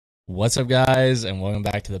What's up, guys, and welcome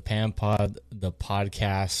back to the Pan Pod, the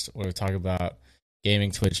podcast where we talk about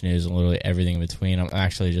gaming, Twitch news, and literally everything in between. I'm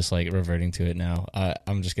actually just like reverting to it now.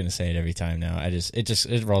 I'm just gonna say it every time now.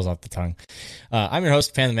 It rolls off the tongue. I'm your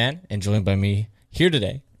host, Pan the Man, and joined by me here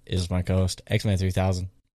today is my co-host, X-Man 3000.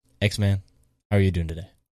 X-Man, how are you doing today?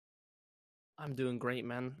 I'm doing great,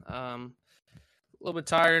 man. A little bit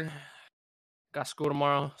tired. Got school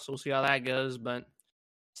tomorrow, so we'll see how that goes. But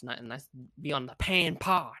it's nice to be on the Pan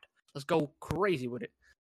Pod. Let's go crazy with it.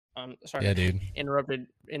 Sorry, Yeah, dude. Interrupted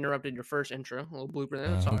your first intro. A little blooper there.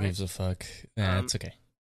 Who Sorry. gives a fuck? Nah, it's okay.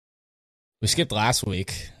 We skipped last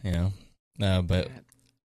week, but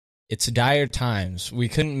it's dire times. We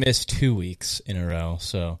couldn't miss 2 weeks in a row,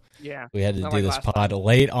 so yeah, we had to do this pod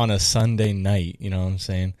late on a Sunday night. You know what I'm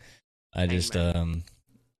saying? I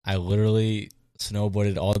literally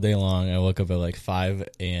snowboarded all day long. I woke up at like 5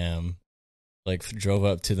 a.m., drove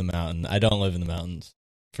up to the mountain. I don't live in the mountains,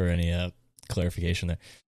 for any clarification there.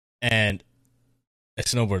 And I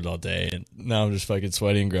snowboarded all day, and now I'm just fucking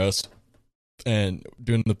sweaty and gross. And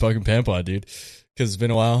doing the fucking Pan Pod, dude. Because it's been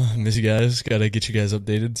a while. I miss you guys. Gotta get you guys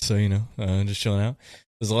updated, so, just chilling out.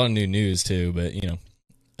 There's a lot of new news, too, but,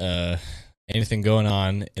 anything going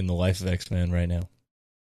on in the life of X-Men right now?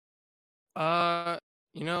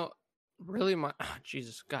 Really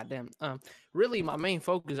Jesus, goddamn. Really my main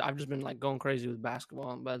focus, I've just been going crazy with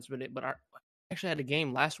basketball, but that's been it. But I actually had a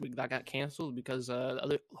game last week that got canceled because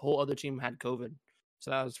the whole other team had COVID.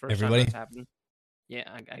 So that was the first time that's happened. Yeah,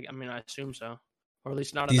 I mean, I assume so. Or at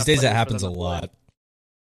least not these days that happens a lot.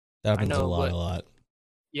 That happens a lot.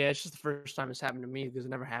 Yeah, it's just the first time it's happened to me because it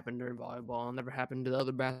never happened during volleyball. It never happened to the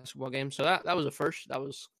other basketball games. So that was a first. That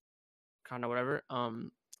was kind of whatever.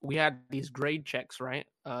 We had these grade checks, right?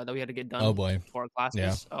 That we had to get done for our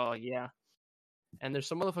classes. Yeah. Oh, yeah. And there's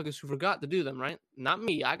some motherfuckers who forgot to do them, right? Not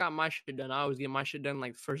me. I got my shit done. I always get my shit done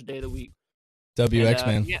the first day of the week.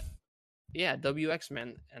 WX-Man. Yeah,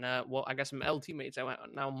 WX-Man. And, I got some L teammates. I went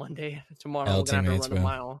now Monday, tomorrow. L we're going to have to run a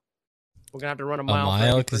mile. We're going to have to run a mile. A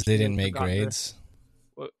mile because they didn't make grades?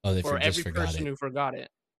 They for every person who forgot it.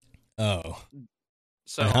 Oh.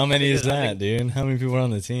 So and how many is that, dude? How many people are on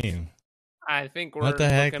the team? I think we're what the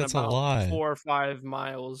heck? That's about a lot. 4 or 5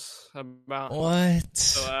 miles. About what?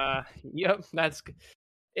 So, yep, that's gonna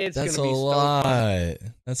be lot. Fun.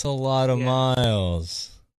 That's a lot of miles.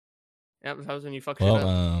 Yep, that was when you fucked it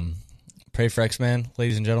up. Pray for X-Man,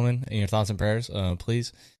 ladies and gentlemen, in your thoughts and prayers,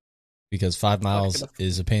 please, because 5 miles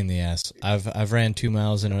is a pain in the ass. I've ran 2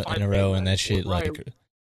 miles in a row, and that shit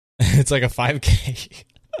it's like a 5K.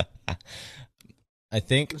 I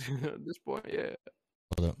think. At this point, yeah.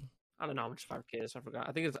 Hold up. I don't know how much 5K is. I forgot.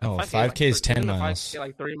 I think it's 5K is 10 miles.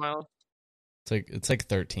 5K 3 miles. It's like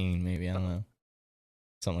 13 maybe. I don't know.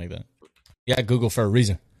 Something like that. Yeah, Google for a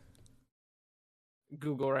reason.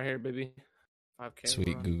 Google right here, baby. 5K.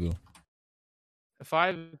 Sweet Google.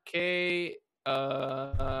 5K.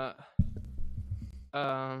 What's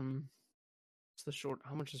the short?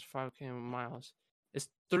 How much is 5K in miles? It's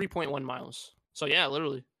 3.1 miles. So yeah,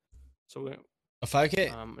 literally. So a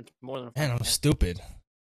 5K. It's more than a 5K. Man, I'm stupid.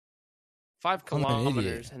 5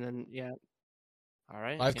 kilometers, and then all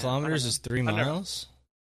right. 5 kilometers is 3 miles.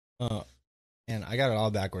 Oh, and I got it all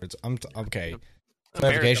backwards. I'm okay.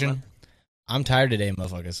 Clarification. I'm tired today,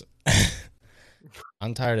 motherfuckers.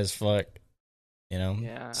 I'm tired as fuck.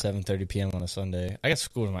 7:30 p.m. on a Sunday. I got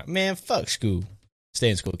school tomorrow. Man, fuck school. Stay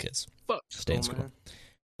in school, kids. Stay in school. Man.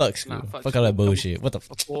 Fuck school. Fuck all that bullshit. What the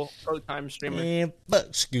fuck? Full-time streamer. Man,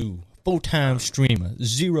 fuck school. Full-time streamer.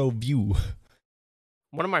 0 view.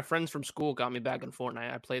 One of my friends from school got me back in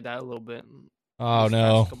Fortnite. I played that a little bit. Oh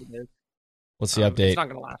no! What's the update? It's not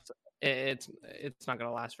gonna last. It's not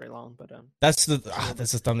gonna last very long. But that's the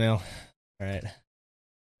thumbnail. All right.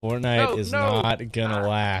 Fortnite is not gonna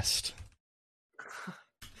last.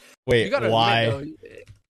 Wait, why? Admit,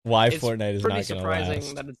 why Fortnite is not gonna last? Pretty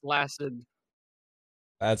surprising that it's lasted.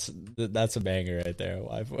 That's a banger right there.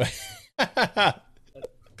 Why?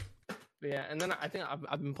 Yeah, and then I think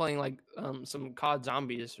I've been playing some COD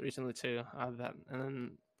Zombies recently too. And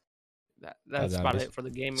then that's about it for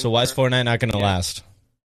the gaming. So why is Fortnite not going to last?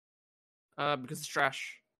 Because it's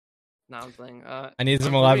trash. No, I'm playing. I need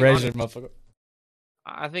some elaboration, motherfucker.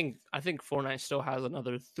 I think Fortnite still has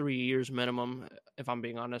another 3 years minimum. If I'm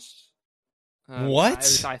being honest. What? At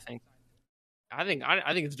least I think. I think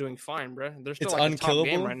it's doing fine, bro. They're still it's unkillable?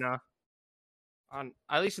 The top game right now.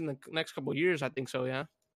 At least in the next couple of years, I think so. Yeah.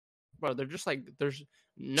 Bro, they're just there's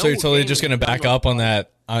no. So you're totally just gonna back up on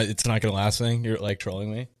that? It's not gonna last thing. You're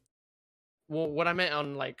trolling me. Well, what I meant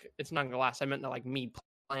on it's not gonna last. I meant me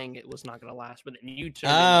playing it was not gonna last, but then you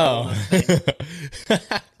turned it into all those things.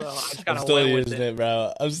 So I just I'm kind of still went with using it. it,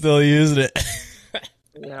 bro. I'm still using it.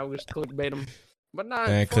 Yeah, we just clickbait them. But not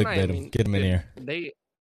Man, Fortnite. clickbait 'em. I mean, Get 'em in here.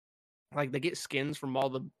 They get skins from all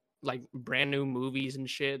the like brand new movies and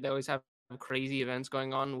shit. They always have crazy events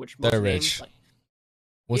going on, which most They're games, rich. like,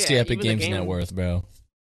 What's the yeah, Epic even the Games net game worth, bro?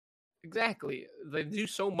 exactly. They do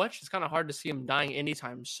so much. It's kind of hard to see them dying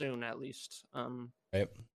anytime soon, at least. Right.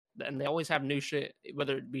 And they always have new shit,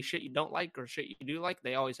 whether it be shit you don't like or shit you do like.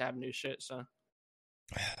 They always have new shit. So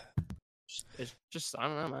it's just I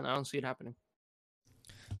don't know, man. I don't see it happening.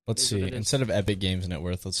 Let's see. Instead of Epic Games net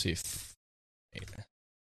worth, let's see.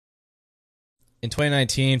 In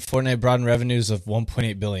 2019, Fortnite brought in revenues of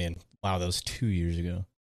 1.8 billion. Wow, that was 2 years ago.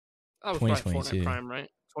 That was probably 2022. Fortnite Prime, right?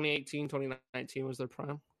 2018, 2019 was their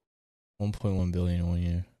prime. 1.1 billion in 1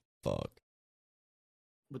 year. Fuck.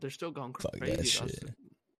 But they're still going Fuck crazy. that shit. The,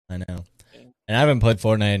 I know. yeah. And I haven't played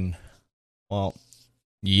Fortnite in, well,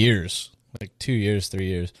 years. Like 2 years, 3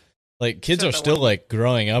 years. Like, kids are still, like,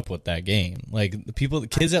 growing up with that game. Like, the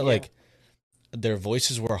kids that, like, their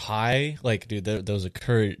voices were high. Like, dude, there was a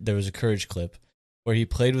Courage clip where he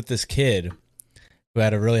played with this kid who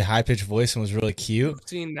had a really high-pitched voice and was really cute. I've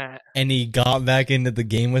seen that. And he got back into the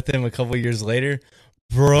game with him a couple years later.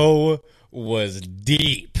 Bro was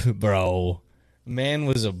deep, bro. Man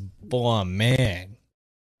was a bomb, man.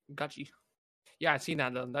 Got you. Yeah, I seen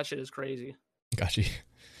that though. That shit is crazy. Got you.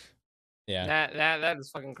 Yeah. That is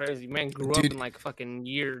fucking crazy. Man grew up in like fucking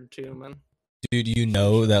year or two, man. Dude, you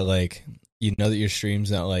know that your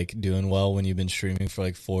stream's not like doing well when you've been streaming for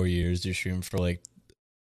like 4 years. You're streaming for like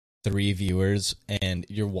 3 viewers and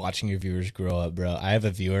you're watching your viewers grow up, bro. I have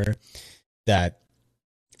a viewer that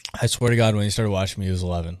I swear to God, when he started watching me, he was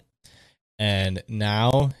 11. And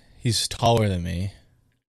now he's taller than me.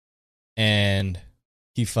 And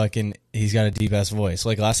he's got a deep ass voice.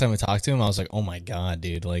 Like last time I talked to him, I was like, oh my God,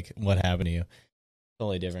 dude, like what happened to you?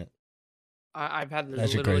 Totally different. I've had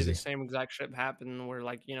literally the same exact shit happen where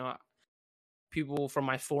like, you know, people from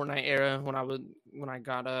my Fortnite era when I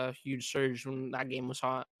got a huge surge when that game was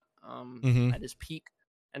hot, at its peak.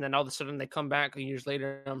 And then all of a sudden they come back years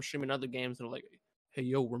later and I'm streaming other games and they're like, hey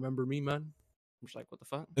yo, remember me, man? I'm just like, what the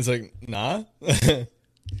fuck? It's like, nah. The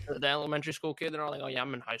elementary school kid, they're all like, oh yeah,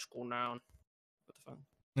 I'm in high school now. What the fuck?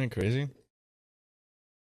 Isn't that crazy?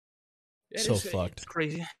 Fucked. It's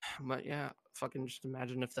crazy. But yeah, fucking just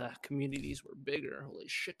imagine if the communities were bigger. Holy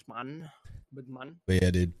shit, man. Big man. But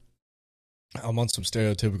yeah, dude. I'm on some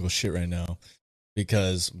stereotypical shit right now.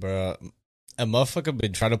 Because, bro, a motherfucker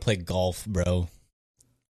been trying to play golf, bro.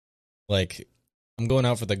 Like, I'm going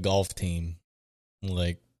out for the golf team.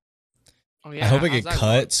 Like, oh, yeah, I hope I get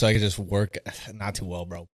cut so I can just work. Not too well,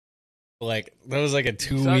 bro. Like, that was like a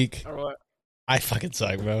 2-week. Or what? I fucking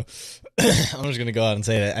suck, bro. I'm just going to go out and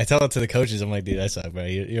say that. I tell it to the coaches. I'm like, dude, I suck, bro.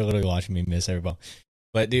 You're literally watching me miss every ball.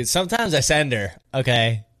 But, dude, sometimes I send her,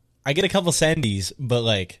 okay? I get a couple sendies, but,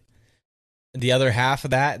 like, the other half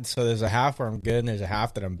of that, so there's a half where I'm good and there's a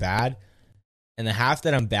half that I'm bad. And the half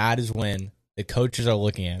that I'm bad is when the coaches are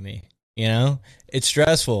looking at me. You know? It's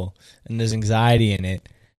stressful, and there's anxiety in it.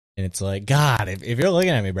 And it's like, God, if you're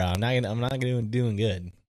looking at me, bro, I'm not doing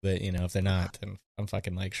good. But, you know, if they're not, then I'm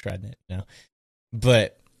fucking, like, shredding it, you know?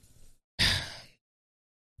 But,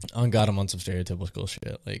 on God, I'm on some stereotypical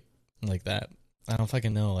shit, like that. I don't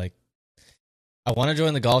fucking know, like, I want to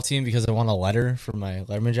join the golf team because I want a letter for my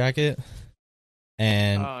Letterman jacket.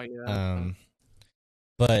 And,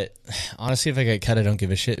 but, honestly, if I get cut, I don't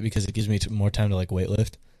give a shit because it gives me more time to, like,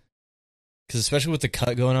 weightlift. Because especially with the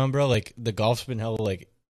cut going on, bro, like, the golf's been hella, like,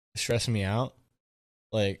 stressing me out.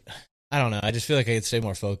 Like, I don't know. I just feel like I could stay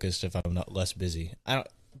more focused if I'm not less busy.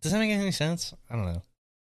 Does that make any sense? I don't know.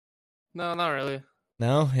 No, not really.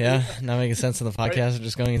 No? Yeah? Not making sense in the podcast? Or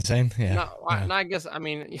just going insane? Yeah. No, I guess, I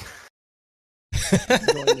mean...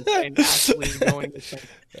 going insane, actually going insane.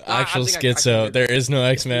 Actual schizo. There is no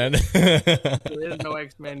X-Man. There is no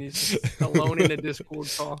X-Man. He's just alone in a Discord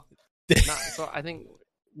call. So I think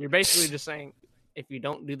you're basically just saying if you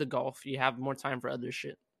don't do the golf, you have more time for other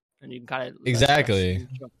shit. And you can kind of... Exactly.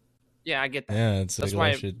 Yeah, I get that. Yeah, it's that's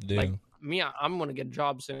like why shit to do. Like me, I'm gonna get a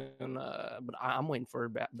job soon, but I'm waiting for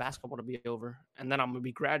basketball to be over, and then I'm gonna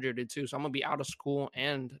be graduated too. So I'm gonna be out of school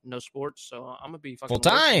and no sports. So I'm gonna be fucking full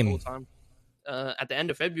time. At the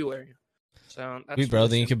end of February. So that's sweet, bro.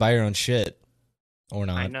 Then you can buy your own shit, or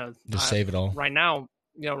not. I know. Just save it all. Right now,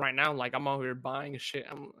 like I'm over here buying shit.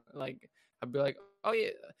 I'm like, I'd be like, oh yeah.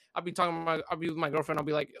 I'll be with my girlfriend. I'll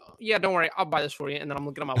be like, yeah, don't worry, I'll buy this for you. And then I'm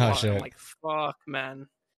looking at my wallet. Shit. I'm like, fuck, man.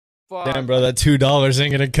 Damn, bro, that $2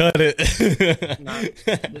 ain't gonna cut it. Nah,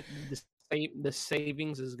 this the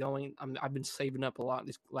savings is going. I've been saving up a lot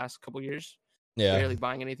these last couple years. Yeah. Barely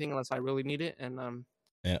buying anything unless I really need it, and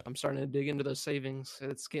Yeah. I'm starting to dig into those savings.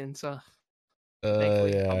 It's getting tough.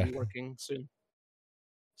 Thankfully, I'll Yeah. be working soon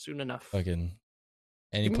enough. Fucking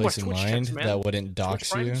any Give me more place in Twitch mind checks, man. that wouldn't Twitch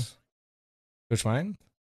dox you? Primes? Which mine?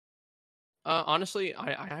 Honestly,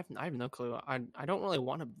 I have no clue. I don't really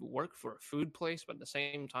want to work for a food place, but at the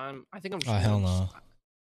same time, I think I'm just Oh, hell no.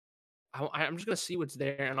 I'm just gonna see what's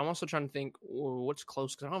there, and I'm also trying to think what's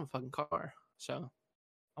close because I don't have a fucking car, so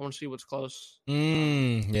I want to see what's close.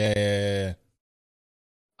 Yeah.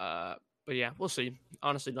 But yeah, we'll see.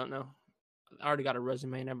 Honestly, don't know. I already got a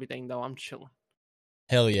resume and everything, though. I'm chilling.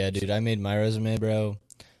 Hell yeah, dude. I made my resume, bro.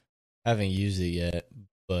 I haven't used it yet,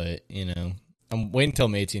 but, I'm waiting until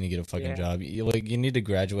I'm 18 to get a fucking job. You need to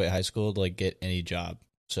graduate high school to, like, get any job,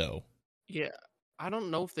 so. Yeah, I don't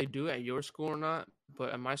know if they do at your school or not,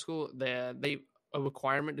 but at my school, they a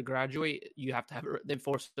requirement to graduate, you have to have they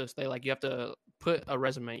force this. You have to put a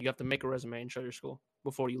resume. You have to make a resume and show your school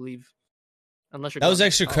before you leave. Unless you're that was going to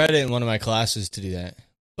extra college. credit in one of my classes to do that,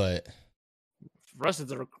 but For us,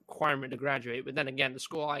 it's a requirement to graduate. But then again, the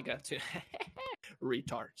school I got to,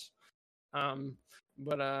 retards.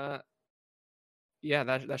 Yeah,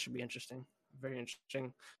 that should be interesting. Very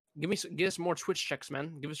interesting. Give us more Twitch checks,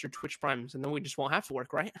 man. Give us your Twitch primes, and then we just won't have to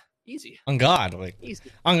work, right? Easy. on God,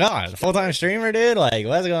 Easy. On God, full-time streamer, dude. Like,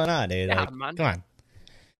 what's going on, dude? Yeah, like, man. Come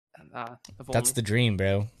on. That's the dream,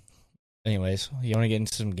 bro. Anyways, you want to get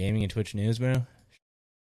into some gaming and Twitch news, bro?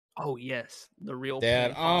 Oh yes, the real.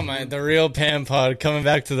 Dad, the real Pan Pod coming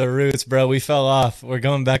back to the roots, bro. We fell off. We're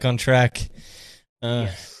going back on track.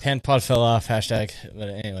 Yes. Pan Pod fell off. Hashtag. But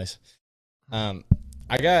anyways, I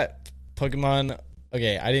got Pokemon.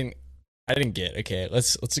 Okay, I didn't get. Okay,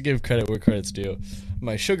 let's give credit where credit's due.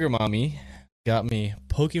 My sugar mommy got me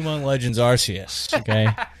Pokemon Legends Arceus. Okay.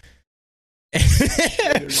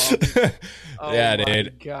 Yeah,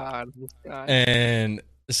 dude. God, this guy. And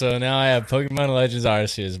so now I have Pokemon Legends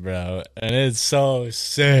Arceus, bro, and it's so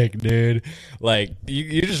sick, dude. Like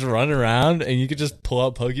you just run around and you can just pull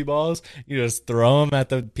out Pokeballs. You just throw them at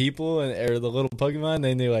the people or the little Pokemon,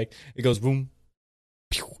 and then it goes boom,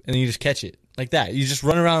 pew, and then you just catch it like that. You just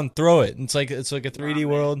run around and throw it. It's like a 3D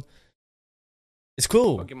world. It's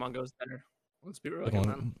cool. Pokemon Go's better. Let's be real,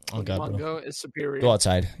 man. Oh God, Pokemon Go is superior. Go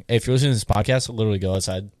outside. Hey, if you're listening to this podcast, literally go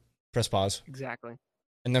outside. Press pause. Exactly.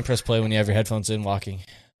 And then press play when you have your headphones in walking.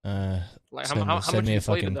 Send me a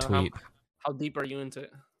fucking tweet. How deep are you into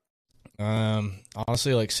it?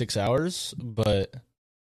 Honestly, like 6 hours, but it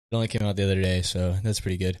only came out the other day, so that's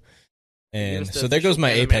pretty good. And so there goes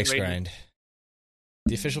my Apex grind.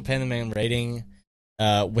 The official Panda Man rating,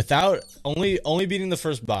 without only beating the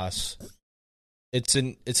first boss, it's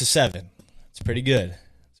a 7. It's pretty good.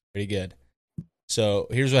 So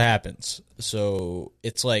here's what happens. So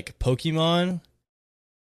it's like Pokemon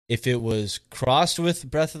if it was crossed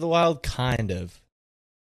with Breath of the Wild, kind of.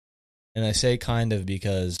 And I say kind of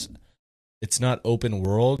because it's not open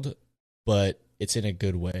world, but it's in a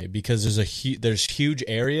good way because there's huge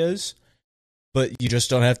areas, but you just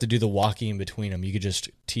don't have to do the walking in between them. You could just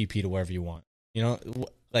TP to wherever you want. You know,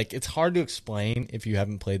 like it's hard to explain if you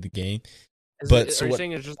haven't played the game. Are you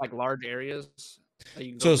saying it's just like large areas?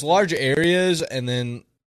 So it's large areas, and then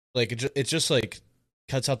like it just like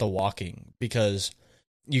cuts out the walking because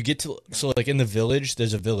you get to like in the village.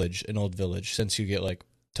 There's an old village. Since you get like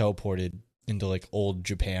teleported into like old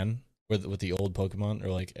Japan with the old Pokemon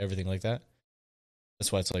or like everything like that.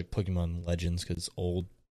 That's why it's like Pokemon Legends because it's old.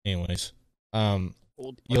 Anyways, you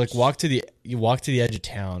like walk to the edge of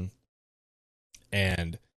town,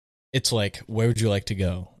 and it's like, where would you like to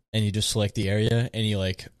go? And you just select the area, and you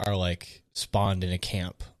like are like spawned in a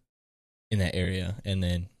camp in that area, and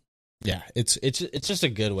then yeah, it's just a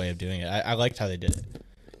good way of doing it. I liked how they did it,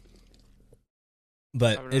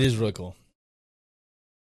 but it is really cool.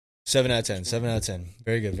 7 out of 10. 7 out of 10.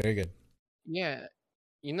 Very good. Yeah,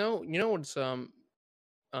 you know what's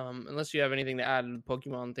unless you have anything to add to the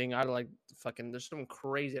Pokemon thing, I'd like fucking. There's something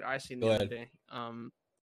crazy that I seen the other day.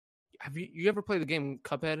 Have you ever played the game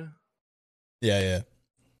Cuphead? Yeah.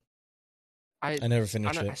 I never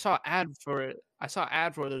finished it. I saw an ad for it.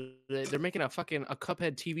 They're making a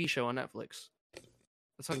Cuphead TV show on Netflix.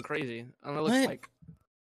 That's fucking crazy. And it looks like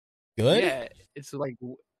good. Yeah, it's like.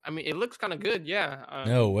 I mean, it looks kind of good. Yeah.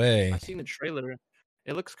 No way. I've seen the trailer.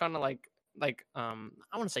 It looks kind of like I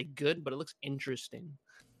want to say good, but it looks interesting.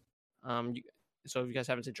 So if you guys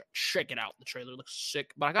haven't seen, check it out. The trailer looks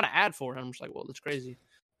sick. But I got an ad for it. I'm just like, well, that's crazy.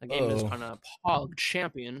 The game is kind of Pog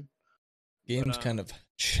Champion. Game's kind of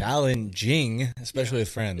challenging, especially with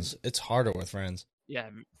friends. It's harder with friends. Yeah,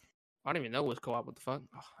 I don't even know what's co-op. What the fuck?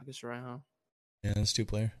 Oh, I guess you're right, huh? Yeah, it's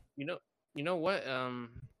 2-player. You know what?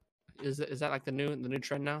 Is that like the new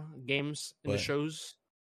trend now? Games in the What? shows.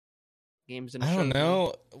 Games in the I don't shows, man.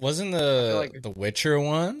 know. Wasn't I feel like the Witcher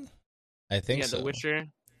one? I think yeah, The so. Witcher,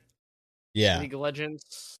 Yeah. League of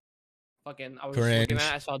Legends. Fucking, I was just looking Cringe.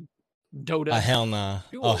 at. I saw Dota. Hell nah. Oh,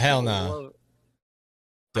 People, hell people nah. love it.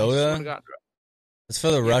 I swear to Dota? God, It's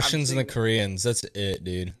for the yeah, Russians and the Koreans. That's it,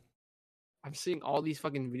 dude. I'm seeing all these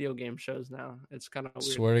fucking video game shows now. It's kind of weird.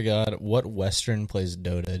 Swear to God, what Western plays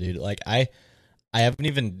Dota, dude? Like I haven't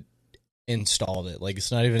even installed it. Like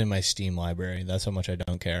it's not even in my Steam library. That's how much I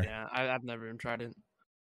don't care. Yeah, I've never even tried it.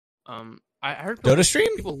 I heard Dota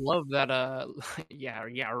stream? people love that.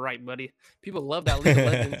 Yeah, right, buddy. People love that League of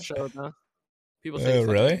Legends show, though. People say it's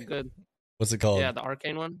really good. What's it called? Yeah, the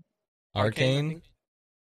Arcane one. Arcane? I think.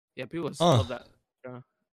 Yeah, people Huh. love that.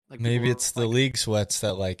 Like Maybe people it's the like, league sweats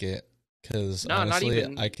that like it. Because no, not honestly,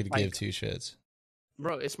 even, I could like, give two shits.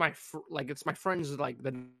 bro. It's it's my friends like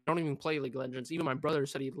that don't even play League of Legends. Even my brother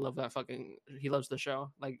said he loved that fucking. He loves the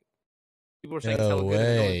show. Like people were saying it's No hella good and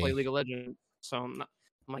they don't way. play League of Legends. So I'm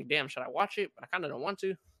like, damn, should I watch it? But I kind of don't want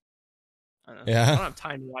to. I don't know. Yeah. I don't have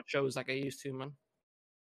time to watch shows like I used to, man.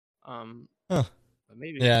 Huh. But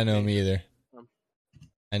maybe. Yeah, no, me either. Um,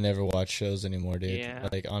 I never watch shows anymore, dude. Yeah.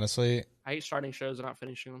 Like honestly, I hate starting shows and not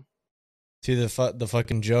finishing them. to the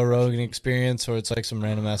fucking Joe Rogan experience, or it's like some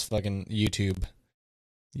random ass fucking YouTube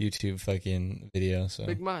fucking video. So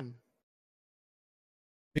Big man.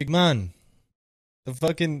 big man, the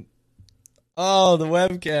fucking the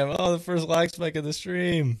webcam, the first lag spike of the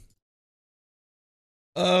stream.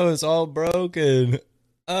 Oh, it's all broken.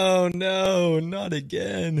 Oh no, not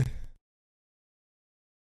again.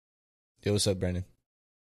 Yo, what's up, Brandon?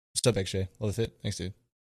 What's up, XJ? Love it. Thanks, dude.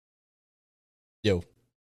 Yo.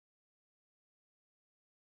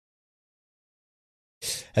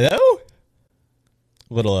 Hello?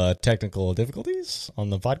 Little technical difficulties on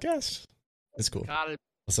the podcast. It's cool. Got it.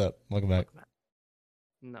 What's up? Welcome back.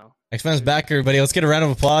 No. X-Men's back, everybody. Let's get a round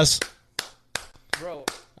of applause. Bro.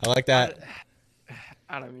 I like that.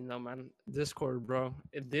 I don't even know, man. Discord, bro.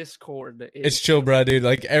 Discord. It's chill, bro, dude.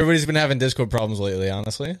 Like, everybody's been having Discord problems lately,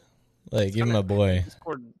 honestly. Like, even my boy.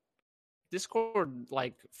 Discord,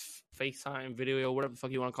 like, FaceTime, video, whatever the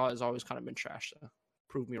fuck you want to call it, has always kind of been trash, though.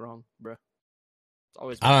 Prove me wrong, bro. It's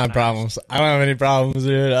always I don't have problems. I don't have any problems,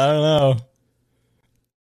 dude. I don't know.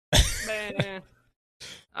 Man.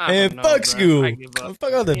 Man, fuck school.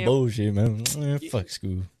 Fuck all that Yeah. bullshit, man. Fuck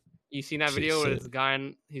school. You seen that Shit video where sick. this guy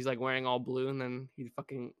and he's like wearing all blue and then he's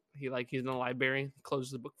in the library,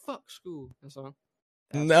 closes the book, fuck school. That's all.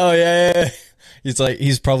 No, yeah.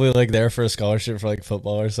 He's probably like there for a scholarship for like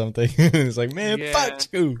football or something. He's like, man, fuck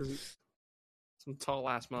school. Some tall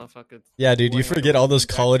ass motherfucker. Yeah, dude, you wearing, like, forget a all those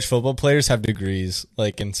jacket. college football players have degrees,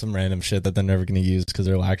 like in some random shit that they're never gonna use because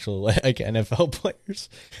they're actual like NFL players.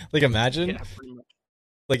 Like, imagine, Yeah, pretty much.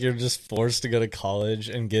 like you're just forced to go to college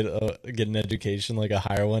and get an education, like a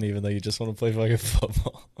higher one, even though you just want to play fucking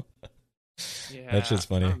football. Yeah, That shit's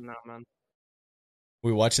funny. I don't know, man.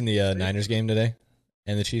 We watching the Niners game today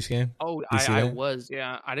and the Chiefs game. Oh, You see I that? was,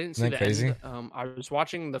 yeah. I didn't see Isn't the that crazy? end. I was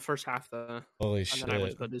watching the first half, and Holy then I went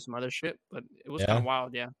shit, to go do some other shit. But it was Yeah? kind of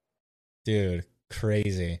wild, yeah. dude,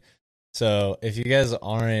 crazy. So if you guys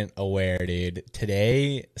aren't aware, dude,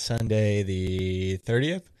 today, Sunday the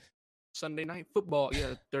 30th, Sunday night football,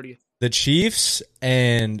 yeah, 30th. the Chiefs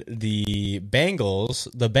and the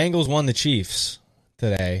Bengals won the Chiefs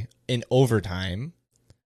today in overtime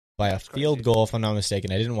by a That's field crazy. goal, if I'm not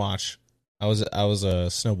mistaken. I didn't watch. I was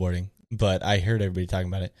snowboarding, but I heard everybody talking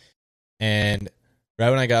about it. And right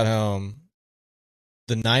when I got home,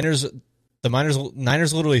 the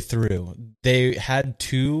Niners literally threw. They had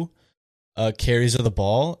two carries of the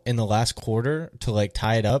ball in the last quarter to like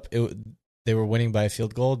tie it up. They were winning by a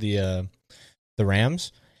field goal, the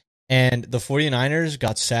Rams. And the 49ers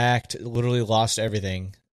got sacked, literally lost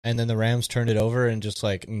everything. And then the Rams turned it over and just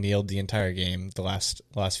like kneeled the entire game the last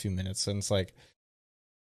few minutes. And it's like,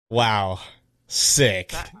 wow,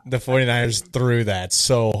 sick. The 49ers threw that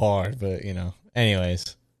so hard, but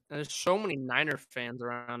anyways. There's so many Niner fans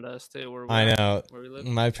around us too. I know. Where we live.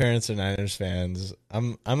 My parents are Niners fans.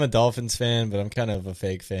 I'm a Dolphins fan, but I'm kind of a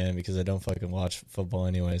fake fan because I don't fucking watch football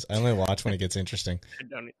anyways. I only watch when it gets interesting. I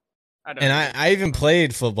don't. And I even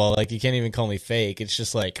played football. Like, you can't even call me fake. It's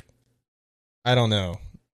just like, I don't know.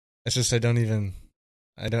 It's just I don't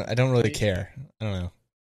really care. I don't know.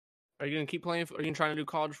 Are you gonna keep playing? Are you gonna try to do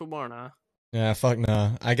college football or not? Yeah, fuck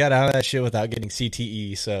no. I got out of that shit without getting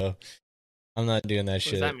CTE, so I'm not doing that What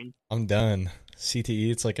shit. does that mean? I'm done.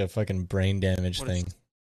 CTE, it's like a fucking brain damage What thing.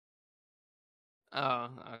 Oh,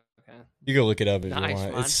 okay. You go look it up if you Nice,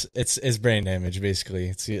 want. man. It's brain damage basically.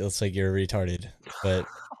 It's like you're retarded. But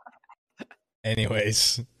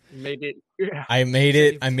anyways, You made it. Yeah. I made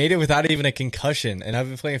it. Saved. I made it without even a concussion, and I've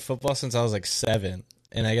been playing football since I was like 7,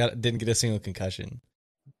 and didn't get a single concussion.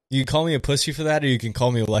 You can call me a pussy for that, or you can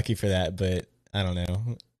call me lucky for that. But I don't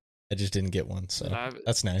know. I just didn't get one, so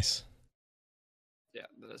that's nice. Yeah,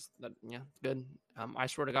 yeah, good. I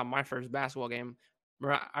swear to God, my first basketball game.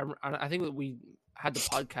 I think that we had the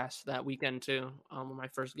podcast that weekend too. My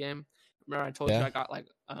first game. Remember, I told you I got like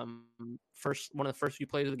one of the first few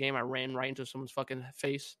plays of the game. I ran right into someone's fucking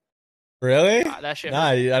face. Really? That shit. Nah,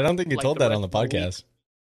 I don't think you like told that on the podcast.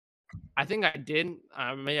 I think I did.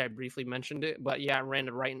 Maybe I briefly mentioned it, but yeah, I ran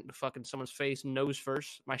it right into fucking someone's face, nose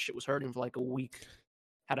first. My shit was hurting for like a week.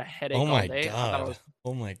 Had a headache all day. God.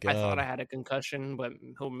 Oh my God. I thought I had a concussion, but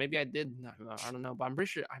maybe I did. I don't know, but I'm pretty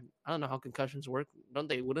sure. I don't know how concussions work.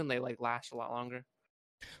 Wouldn't they like last a lot longer?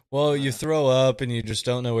 Well, you throw up and you just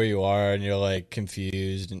don't know where you are, and you're like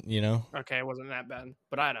confused, and you know. Okay, it wasn't that bad,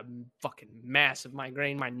 but I had a fucking massive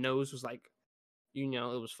migraine. My nose was like, it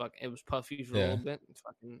was puffy for a little bit.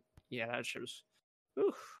 That shit was.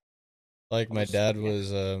 Oof. Like my dad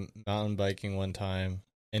was mountain biking one time,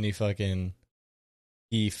 and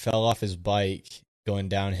he fell off his bike going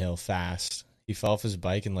downhill fast. He fell off his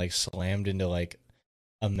bike and like slammed into like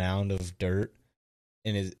a mound of dirt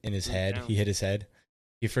in his head. He hit his head.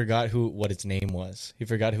 He forgot what its name was. He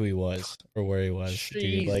forgot who he was or where he was.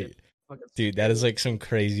 Jesus. Dude, that is like some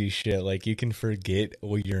crazy shit. Like you can forget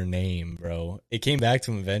your name, bro. It came back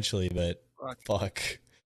to him eventually, but fuck.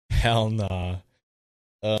 Hell nah.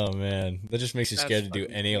 Oh man, that just makes you scared to do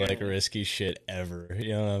any like risky shit ever. You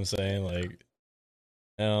know what I'm saying? Like,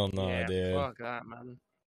 hell no, dude. Fuck that, man.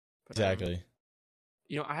 But, exactly.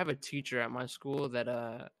 I have a teacher at my school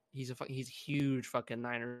that he's a huge fucking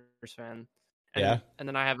Niners fan. And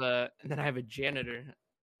then I have a janitor.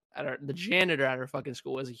 The janitor at our fucking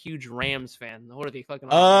school is a huge Rams fan. What are they fucking?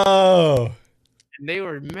 Oh. And they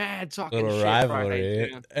were mad talking little shit rivalry. Friday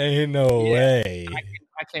too. Ain't no way.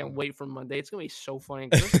 I can't wait for Monday. It's gonna be so funny.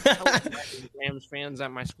 Rams fans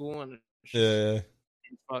at my school and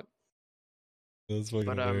fuck. That's fucking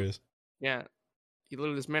hilarious. Yeah,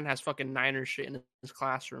 this man has fucking Niners shit in his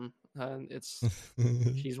classroom.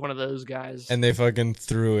 He's one of those guys. And they fucking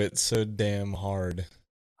threw it so damn hard.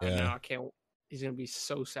 Yeah, I know. I can't. He's gonna be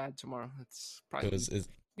so sad tomorrow. It's probably it's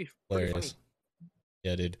hilarious.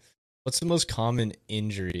 Yeah, dude. What's the most common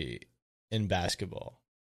injury in basketball?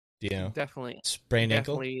 Do you know? Definitely sprained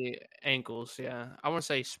ankle. Definitely ankles. Yeah, I want to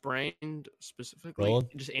say sprained specifically. Rolled?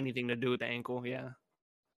 Just anything to do with the ankle. Yeah.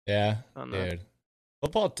 Yeah, dude.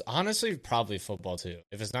 Football, honestly, probably football too.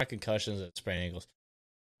 If it's not concussions, it's sprained ankles.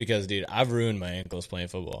 Because, dude, I've ruined my ankles playing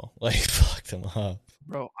football. Like, fucked them up.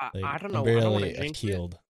 Bro, I don't know. I'm barely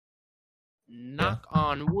healed. Knock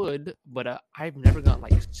on wood, but I've never gotten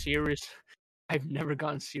I've never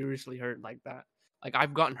gotten seriously hurt like that. Like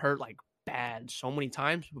I've gotten hurt like bad so many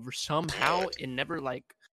times, but for somehow it never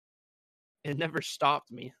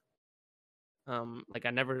stopped me. Like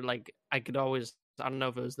I could always, I don't know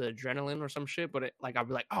if it was the adrenaline or some shit, but I'd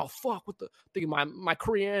be like, oh fuck, what the thinking my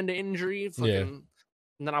career end injury, fucking,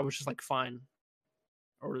 and then I was just like fine,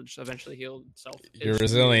 or just eventually healed itself. You're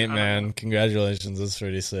resilient, man. Congratulations, that's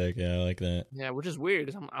pretty sick. Yeah, I like that. Yeah, which is weird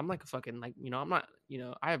because I'm like a fucking I'm not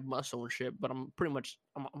I have muscle and shit, but I'm pretty much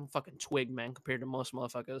I'm a fucking twig, man, compared to most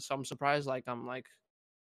motherfuckers. So I'm surprised I'm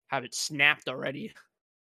have it snapped already.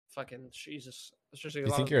 Fucking Jesus. You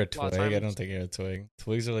think you're a twig? I don't think you're a twig.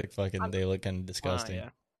 Twigs are like fucking. They look kind of disgusting. Yeah.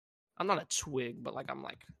 I'm not a twig, but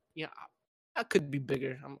I could be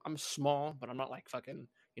bigger. I'm small, but I'm not like fucking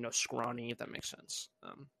scrawny, if that makes sense.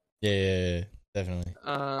 Yeah, definitely.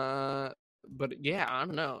 But yeah, I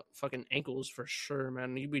don't know. Fucking ankles for sure,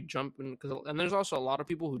 man. You'd be jumping and there's also a lot of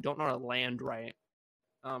people who don't know how to land right.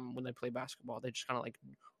 When they play basketball, they just kind of like,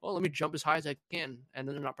 oh, let me jump as high as I can, and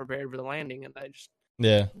then they're not prepared for the landing, and they just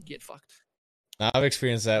get fucked. I've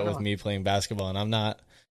experienced that with me playing basketball, and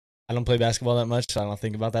I don't play basketball that much, so I don't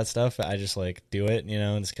think about that stuff. I just like do it,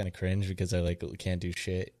 and it's kind of cringe because I like can't do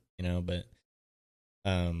shit, but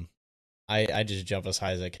I just jump as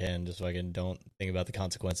high as I can, just so I don't think about the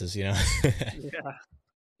consequences, Yeah,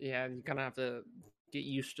 you kind of have to get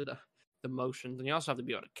used to the motions, and you also have to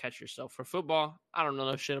be able to catch yourself. For football, I don't know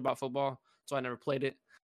no shit about football, so I never played it.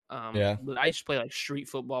 But I used to play like street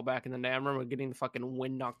football back in the day. I remember getting the fucking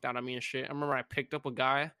wind knocked out of me and shit. I remember I picked up a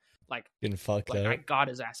guy getting fucked up. I got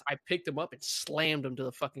his ass. I picked him up and slammed him to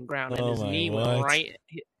the fucking ground, and his knee went right.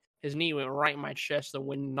 His knee went right in my chest. The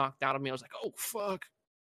wind knocked out of me. I was like, "Oh fuck!"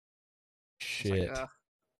 Shit.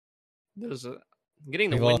 Getting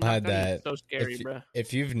the We've all wind had knocked out of you is that. so scary, bro.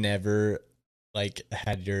 If you've never like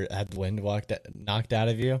had the wind knocked out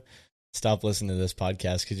of you, stop listening to this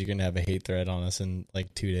podcast because you're gonna have a hate thread on us in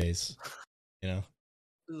like 2 days. You know.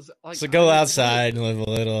 Like, So go outside and live a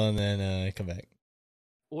little, and then come back.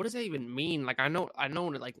 What does that even mean? Like, I know,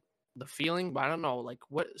 like the feeling, but I don't know, like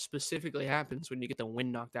what specifically happens when you get the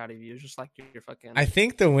wind knocked out of you. It's just like you're fucking. I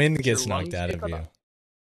think the wind your gets knocked lungs out get of cut you. off.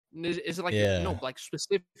 Is it like Yeah. like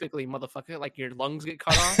specifically, motherfucker, like your lungs get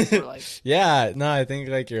cut off, or like Yeah, no, I think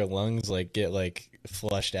like your lungs like get like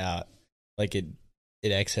flushed out, like it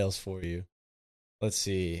exhales for you. Let's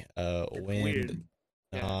see, it's wind weird.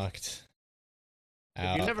 Yeah. knocked If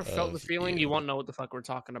out you never felt the of feeling, you. you won't know what the fuck we're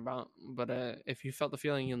talking about. But if you felt the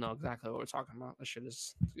feeling, you'll know exactly what we're talking about. That shit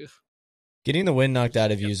is. Ugh. Getting the wind knocked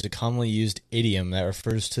out of you is a commonly used idiom that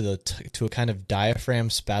refers to to a kind of diaphragm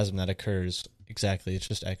spasm that occurs. Exactly, it's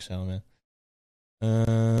just exhale,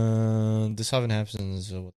 man. This often happens.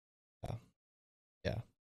 Yeah,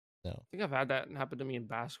 no. I think I've had that happen to me in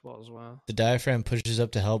basketball as well. The diaphragm pushes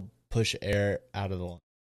up to help push air out of the lung.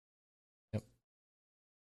 Yep.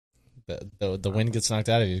 The wind gets knocked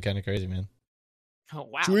out of you. It's kind of crazy, man. Oh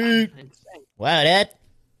wow! Sweet. Wow, that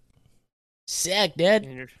sick, dude.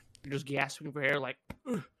 And you're just gasping for air, like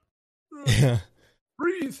Yeah.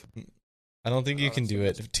 breathe. I don't think you can that's do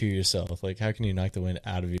it to yourself. Like, how can you knock the wind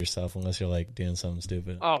out of yourself unless you're like doing something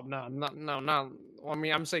stupid? Oh no, no. Well, I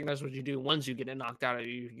mean, I'm saying that's what you do once you get it knocked out of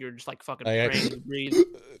you. You're just like fucking Like, praying to breathe.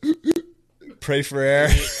 Pray for air.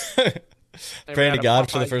 Praying to God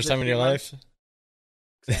for the first time in your life.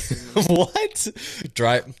 Exactly, What?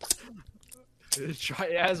 Dry.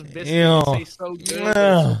 Dry ass biscuit. Ew. It tastes so good, but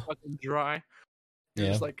it's so fucking dry. You're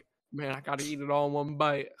Yeah. just like, man, I gotta eat it all in one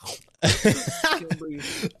bite. Can't breathe.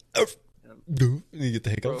 You get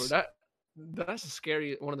the Bro, hiccups. that's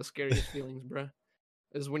one of the scariest feelings, bro.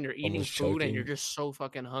 Is when you're eating Almost food and choking. you're just so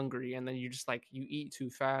fucking hungry, and then you just like you eat too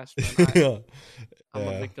fast. Man. I'm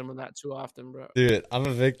a Yeah. victim of that too often, bro. Dude, I'm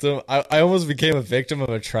a victim. I almost became a victim of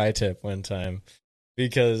a tri-tip one time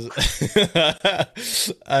because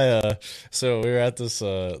so we were at this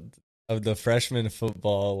of the freshman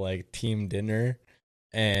football like team dinner,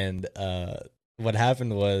 and what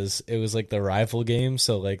happened was it was like the rival game,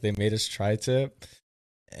 so like they made us tri-tip,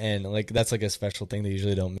 and like that's like a special thing. They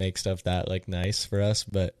usually don't make stuff that like nice for us,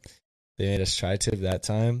 but they made us tri-tip that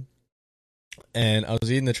time, and I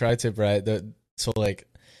was eating the tri-tip, right? So like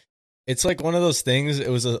it's like one of those things. It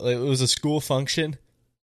was a school function.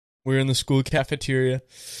 We were in the school cafeteria,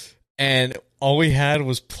 and all we had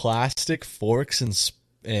was plastic forks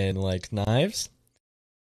and like knives.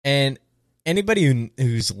 And anybody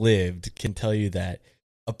who's lived can tell you that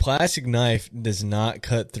a plastic knife does not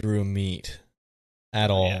cut through meat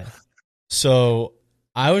at all. Yeah. So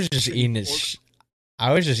I was just Shitty eating it. fork.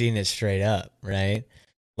 I was just eating it straight up, right?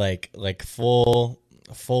 Like full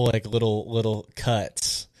like little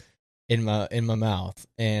cuts in my mouth,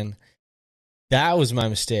 and that was my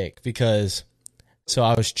mistake because so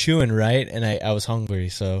I was chewing, right, and I was hungry,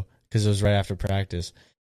 so because it was right after practice,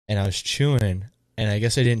 and I was chewing, and I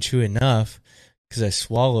guess I didn't chew enough because I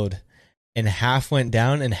swallowed, and half went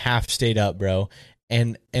down and half stayed up, bro,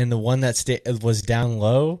 and the one that was down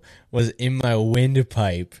low was in my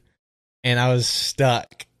windpipe, and I was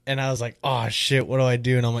stuck. And I was like, "Oh shit, what do I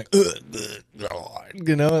do?" And I'm like, you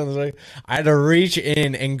know, I was like, I had to reach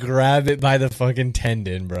in and grab it by the fucking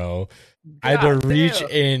tendon, bro. I had to reach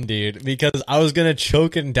in, dude, because I was gonna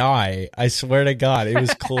choke and die. I swear to God, it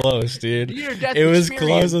was close, dude. It was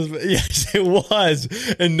close. Yes, it was,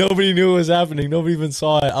 and nobody knew what was happening. Nobody even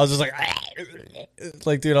saw it. I was just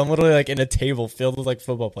like, dude, I'm literally like in a table filled with like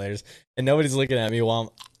football players, and nobody's looking at me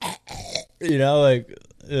while I'm, you know, like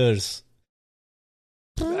it was.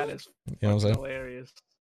 That is You know what I'm saying? hilarious.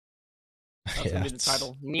 That's Yeah, gonna be the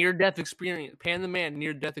title. Near death experience. Pan the Man,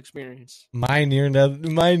 near death experience. my near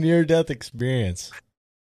death experience.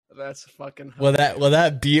 That's fucking Will hilarious.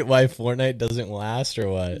 that beat why Fortnite doesn't last or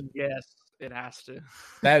what? Yes, it has to.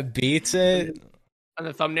 That beats it. And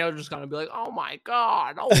the thumbnail is just gonna be like, oh my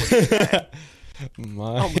god, holy shit.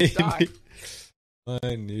 Almost died. My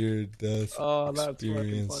near death Oh, that's fucking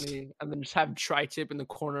experience. funny. And then just have tri-tip in the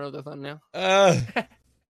corner of the thumbnail.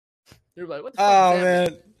 You're like, what the fuck Oh is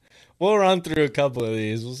that? man, we'll run through a couple of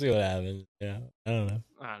these. We'll see what happens. Yeah, I don't know.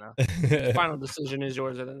 I don't know. The final decision is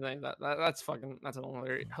yours. I think that's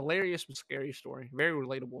a hilarious but scary story. Very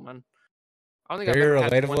relatable, man. I don't think Very I've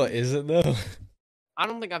ever had relatable, one, is it though? I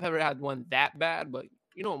don't think I've ever had one that bad, but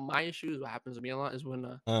you know, my issue is what happens to me a lot is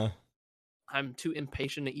when I'm too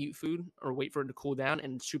impatient to eat food or wait for it to cool down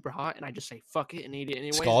and it's super hot, and I just say fuck it and eat it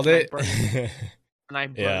anyway. Scald it. And I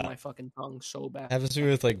burn Yeah. my fucking tongue so bad. Happens to me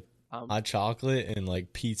with like hot chocolate and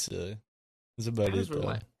like pizza. That's about it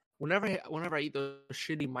though. Whenever I eat those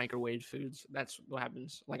shitty microwave foods, that's what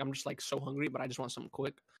happens. Like I'm just like so hungry, but I just want something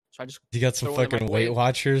quick, so I just You got some throw it in the fucking Weight microwave.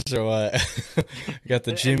 Watchers or what? You got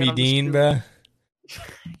the And then Jimmy I'm just Dean, too, bro.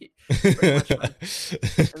 pretty much, man.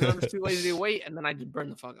 And then I'm just too lazy to wait, and then I just burn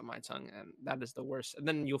the fuck out my tongue, and that is the worst. And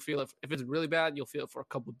then you'll feel it if it's really bad. You'll feel it for a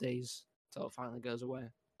couple days until it finally goes away.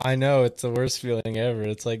 I know it's the worst feeling ever.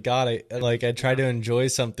 It's like God, I tried to enjoy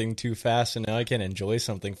something too fast, and now I can't enjoy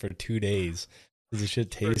something for 2 days because the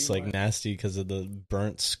shit tastes like nasty because of the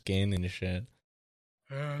burnt skin and shit.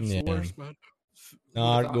 Yeah, it's the worst, man.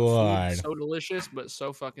 Not good. So delicious, but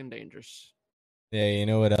so fucking dangerous. Yeah, you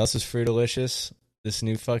know what else is fruit delicious? This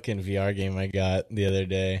new fucking VR game I got the other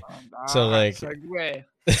day. So like, segue.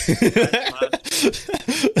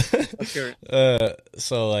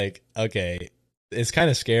 So like, okay, it's kind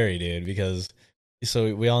of scary, dude, because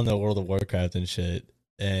so we all know World of Warcraft and shit,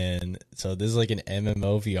 and so this is like an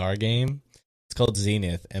MMO VR game. It's called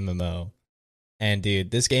Zenith MMO, and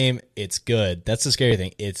dude, this game, it's good. That's the scary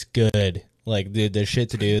thing. It's good. Like, dude, there's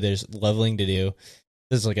shit to do. There's leveling to do.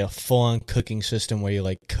 There's like a full-on cooking system where you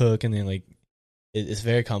like cook, and then like it's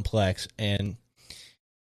very complex and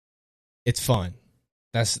it's fun.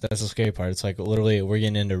 That's the scary part. It's like literally we're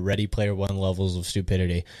getting into Ready Player One levels of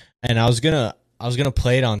stupidity. And I was gonna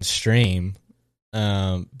play it on stream, but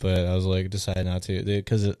I was like decided not to,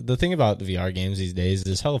 because the thing about the VR games these days is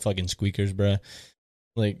there's hella fucking squeakers, bruh.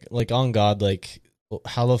 Like on God, like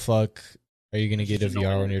how the fuck are you gonna get a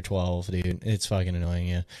VR when you're 12, dude? It's fucking annoying,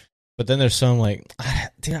 yeah. But then there's some like,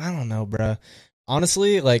 dude, I don't know, bruh.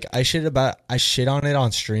 Honestly, like I shit on it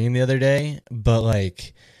on stream the other day, but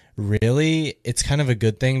like really, it's kind of a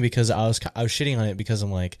good thing because I was shitting on it because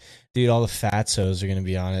I'm like, dude, all the fatsos are gonna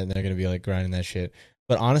be on it and they're gonna be like grinding that shit.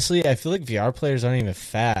 But honestly, I feel like VR players aren't even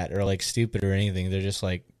fat or like stupid or anything. They're just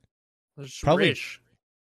like probably rich.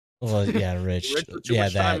 Well, yeah, rich. Yeah,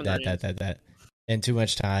 that, and too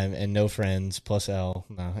much time and no friends plus L.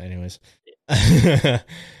 No, anyways.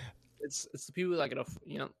 It's the people like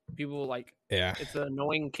people like yeah. It's the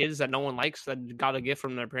annoying kids that no one likes that got a gift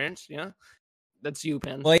from their parents. Yeah, that's you,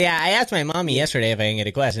 Pen. Well, yeah, I asked my mommy yesterday if I can get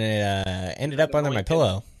a quest, and it ended up under my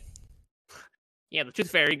pillow. Yeah, the Tooth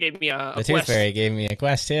Fairy gave me a quest. Tooth Fairy gave me a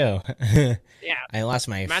quest too. Yeah, I lost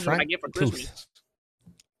my Imagine front what I get for Christmas.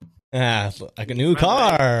 Like a new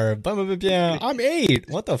car. I'm 8.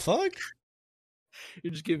 What the fuck? You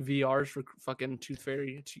just get VRs for fucking Tooth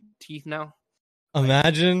Fairy teeth now.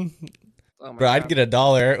 Imagine, oh bro, God. I'd get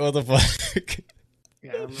 $1. What the fuck?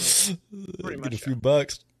 Yeah, pretty much. Get a few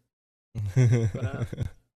bucks. But,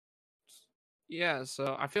 yeah,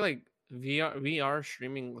 so I feel like VR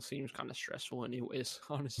streaming seems kind of stressful, anyways.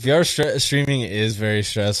 Honestly, VR streaming is very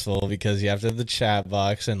stressful because you have to have the chat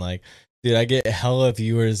box and like, dude, I get hella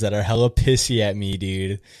viewers that are hella pissy at me,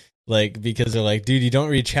 dude. Like, because they're like, dude, you don't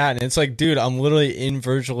read chat, and it's like, dude, I'm literally in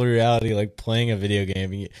virtual reality, like playing a video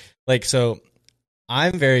game. Like, so.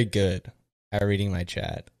 I'm very good at reading my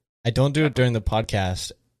chat. I don't do it during the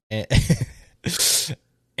podcast, and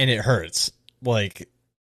it hurts. Like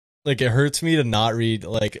it hurts me to not read,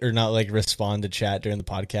 like, or not like respond to chat during the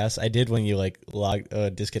podcast. I did when you like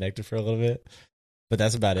disconnected for a little bit, but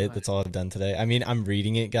that's about it. That's all I've done today. I mean, I'm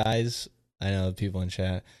reading it, guys. I know people in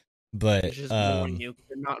chat, but it's just you.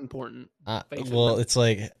 They're not important. Well, it's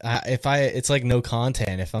like it's like no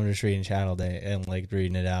content if I'm just reading chat all day and like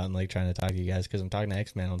reading it out and like trying to talk to you guys because I'm talking to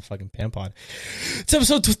X-Man on the fucking Pan Pod. It's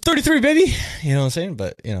episode 33, baby. You know what I'm saying?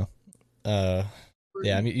 But you know,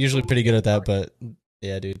 yeah, I'm usually pretty good at that. But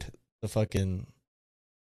yeah, dude, the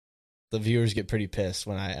viewers get pretty pissed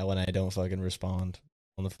when I don't fucking respond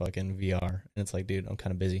on the fucking VR, and it's like, dude, I'm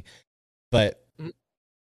kind of busy, but.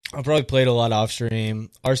 I probably played a lot off stream.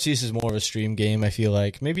 Arceus is more of a stream game, I feel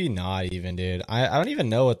like. Maybe not even, dude. I don't even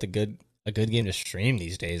know what a good game to stream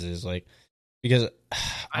these days is, like, because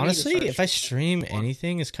honestly, if I stream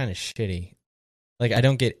anything, it's kind of shitty. Like, I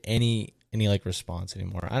don't get any like response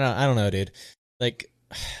anymore. I don't know, dude. Like,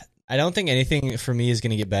 I don't think anything for me is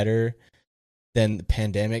gonna get better than the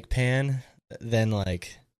pandemic pan. Than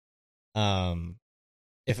like,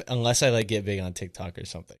 unless I like get big on TikTok or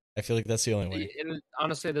something. I feel like that's the only way. And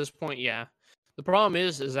honestly, at this point, yeah. The problem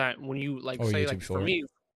is that when you like say like for me,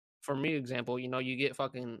 example, you know, you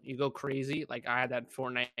go crazy. Like I had that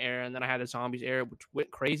Fortnite era, and then I had the zombies era, which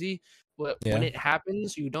went crazy. But when it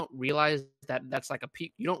happens, you don't realize that that's like a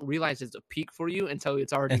peak. You don't realize it's a peak for you until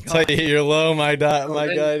it's already gone. Until you hit your low, my guy,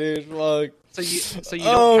 dude. Fuck. So you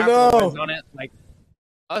don't capitalize on it like.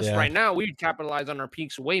 Us right now, we'd capitalize on our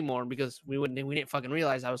peaks way more because we didn't fucking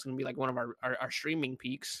realize that was going to be like one of our streaming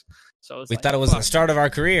peaks. So we thought it was the start of our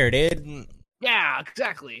career, dude. Yeah,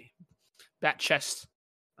 exactly. That chest.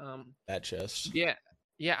 That chest. Yeah,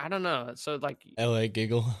 yeah. I don't know. So like, LA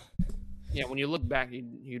giggle. yeah, when you look back,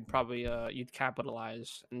 you'd probably you'd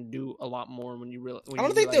capitalize and do a lot more when you I when don't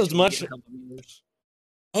you think there realize was you were much. getting help from others.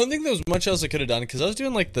 I don't think there was much else I could have done because I was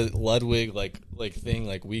doing like the Ludwig like thing,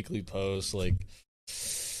 like weekly posts. Like,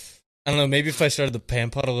 I don't know. Maybe if I started the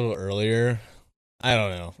pan pot a little earlier, I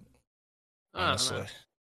don't know. Honestly,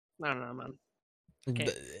 I don't know, man. Okay.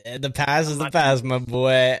 the past is I'm the not past, my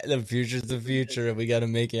boy. The future's the future. We gotta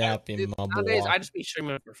make it happen, Dude, my nowadays, boy. I just be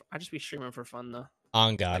streaming for fun though.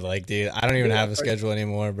 On God, like, dude, I don't even have a schedule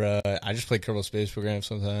anymore, bro. I just play Kerbal Space Program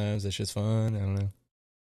sometimes. That shit's fun. I don't know.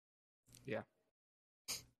 Yeah.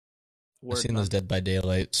 I've seen those Dead by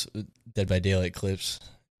Daylight clips.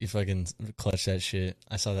 You fucking clutch that shit.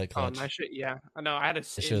 I saw that clutch. Oh, nice shit. Yeah, I know. I had a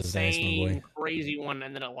insane, nice, crazy one,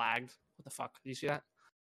 and then it lagged. What the fuck? Did you see that?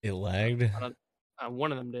 It lagged.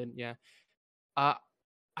 One of them did. Yeah. I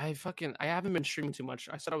haven't been streaming too much.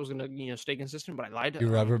 I said I was gonna stay consistent, but I lied. You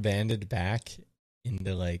rubber banded back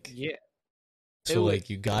into like. Yeah. So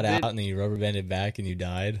like you got out and then you rubber banded back and you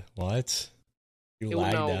died. What? You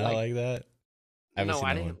lagged out like that? I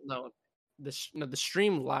didn't. No. The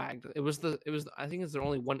stream lagged. It was I think it's the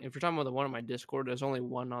only one. If you're talking about the one on my Discord, there's only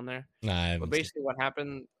one on there. Nah. But basically, what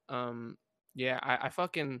happened? Yeah, I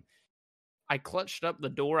clutched up the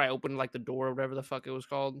door. I opened like the door or whatever the fuck it was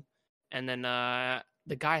called, and then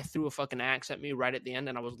the guy threw a fucking axe at me right at the end,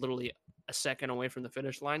 and I was literally a second away from the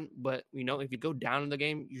finish line. But if you go down in the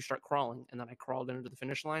game, you start crawling, and then I crawled into the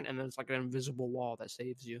finish line, and then it's like an invisible wall that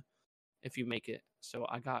saves you if you make it. So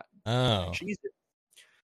I got cheesed it.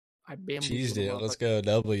 I cheesed it. Let's go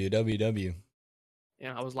WWW.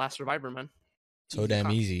 Yeah, I was last survivor, man. So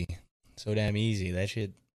damn easy. So damn easy. That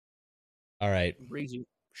shit. All right. Breezy.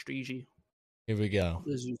 Streezy. Here we go.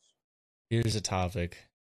 Here's a topic.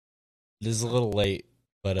 This is a little late,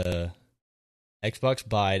 but Xbox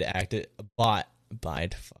bought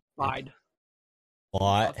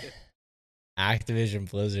Activision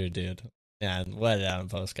Blizzard, dude. Yeah, let it out in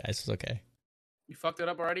post, guys. It's okay. You fucked it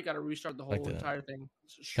up already. Got to restart the whole entire thing.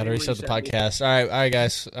 Got to restart the podcast. All right,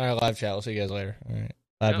 guys. All right, live chat. We'll see you guys later. All right,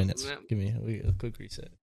 5 minutes. Yep. Give me a quick reset.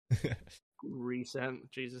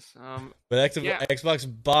 Reset, Jesus. But Xbox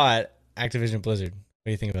bought Activision Blizzard. What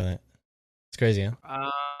do you think about that? It's crazy,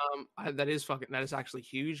 huh? That is actually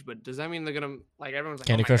huge. But does that mean they're gonna everyone's like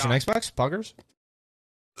Candy Crush on Xbox? Poggers?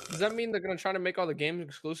 Does that mean they're gonna try to make all the games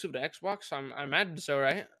exclusive to Xbox? I imagine so,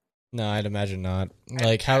 right? No, I'd imagine not.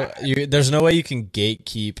 Like there's no way you can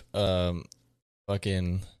gatekeep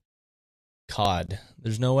fucking COD.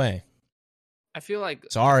 There's no way. I feel like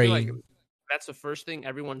that's the first thing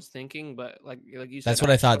everyone's thinking, but like you said, that's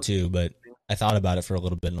what I thought too. But I thought about it for a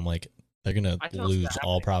little bit, and I'm like, they're gonna lose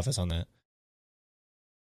all profits on that.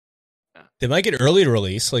 Yeah. They might get early to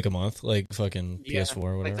release, like a month, like fucking PS4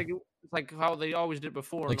 or whatever. Like how they always did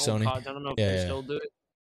before. Like Sony. COD. I don't know if they still do it.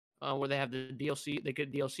 Where they have the DLC, they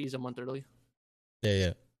get DLCs a month early.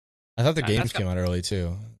 Yeah. I thought the games came out early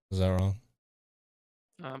too. Was that wrong?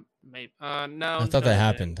 Maybe. No. I thought that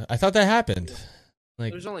happened. I thought that happened.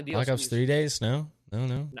 Like there's only DLCs. Black Ops 3 days? No.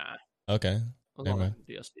 Nah. Okay. Never mind.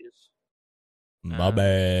 DLCs. My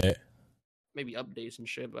bad. Maybe updates and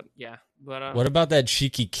shit, but yeah. But what about that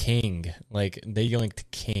cheeky King? Like they yoinked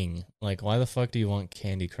King. Like why the fuck do you want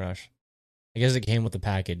Candy Crush? I guess it came with the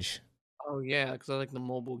package. Oh yeah, because I like the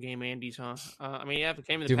mobile game Andes, huh? I mean, yeah, if it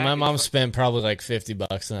came in the dude, package, my mom spent probably like $50 in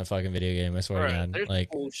that fucking video game. I swear to God. There's like,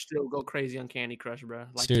 people who still go crazy on Candy Crush, bro.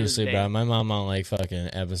 Like, seriously, bro. My mom on like fucking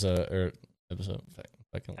episode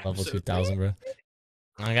fucking level 2000, bro.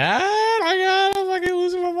 My God, I'm fucking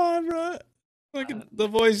losing my mind, bro. Fucking the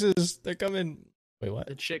voices, they're coming. Wait, what?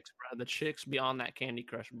 The chicks, bro. The chicks beyond that Candy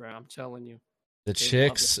Crush, bro. I'm telling you. The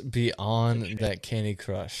chicks beyond that Candy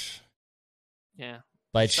Crush. Yeah.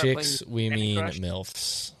 By chicks, we mean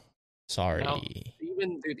MILFs. Sorry. No,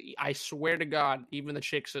 dude, I swear to God, even the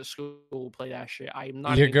chicks at school play that shit. I'm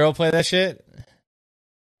not. Your girl play that shit?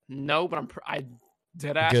 No, but I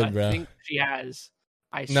dead ass. Good, bro. I think she has.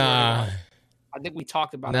 I swear. Nah. I think we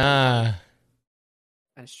talked about it. Nah.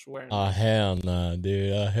 I swear. Oh, hell nah,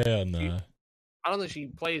 dude. Oh, hell nah. I don't think she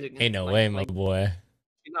plays it. Ain't no way, my boy.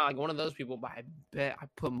 She's not like one of those people, but I bet I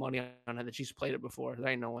put money on her that she's played it before. There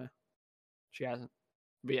ain't no way. She hasn't.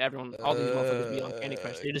 But everyone, all these motherfuckers be on Candy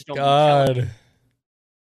Crush. They just don't. God.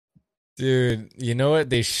 Dude, you know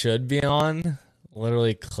what they should be on?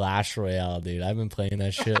 Literally Clash Royale, dude. I've been playing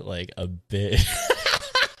that shit like a bit.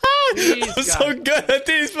 I'm so good at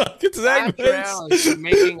these fucking segments.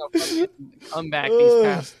 Making a fucking comeback these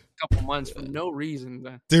past couple months for no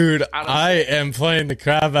reason. Dude, I am playing the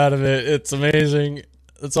crap out of it. It's amazing.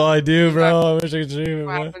 That's all I do, bro. I wish I could stream it,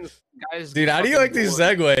 What bro. happens, guys? Dude, get how do you fucking like these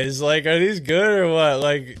bored. segues? Like, are these good or what?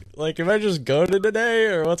 Like, am I just goaded today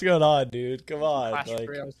or what's going on, dude? Come on, Clash like,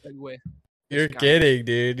 Royale segue. you're This guy. kidding,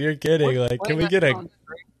 dude. You're kidding. Weren't you Like, can playing we that get shit a on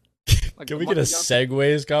stream, like, can a we get a month ago?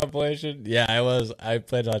 segues compilation? Yeah, I was. I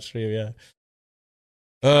played on stream. Yeah.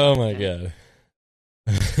 Oh my god.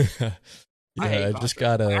 I Yeah, hate I Clash just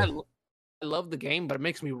Royale. gotta. I love the game, but it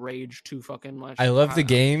makes me rage too fucking much. I love the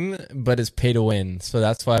game, but it's pay to win, so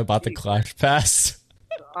that's why I bought the Clash Pass.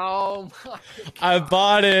 Oh my I god.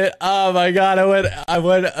 bought it. Oh my god!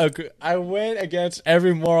 I went against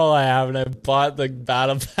every moral I have, and I bought the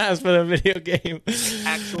battle pass for the video game.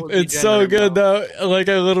 Actual It's so degenerate, good bro. though. Like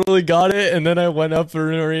I literally got it, and then I went up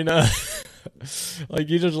for an arena. Like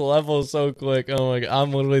you just level so quick. Oh my god!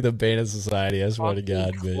 I'm literally the bane of society. I swear to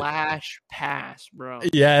God, Fucking but Clash Pass, bro.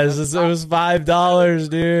 yes, That's it was $5,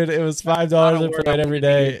 dude. It was not $5. a I word played I every wanted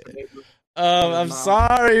to use day. today, bro. It is I'm not.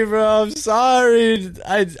 sorry, bro. I'm sorry.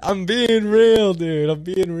 I'm being real, dude. I'm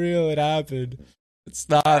being real. It happened. It's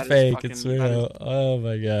not That is fake. It's fucking- that is- real. Oh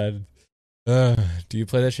my god. Do you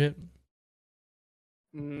play that shit?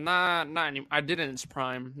 Not anymore. I did it in its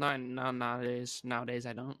prime. Not nowadays. Nowadays,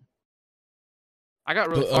 I don't. I got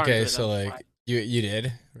really far Okay, into it, so though. like you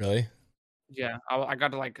did really? Yeah, I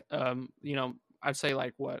got to like I'd say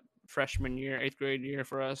like what freshman year, 8th grade year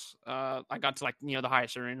for us. I got to like the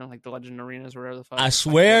highest arena, like the Legend arenas, wherever the fuck. I like,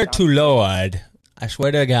 swear to 4,000. Lord, I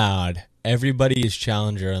swear to God, everybody is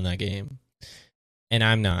challenger in that game, and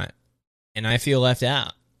I'm not, and I feel left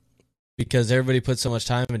out because everybody put so much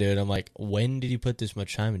time into it. I'm like, when did you put this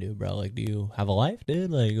much time into it, bro? Like, do you have a life,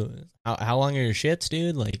 dude? Like, how long are your shits,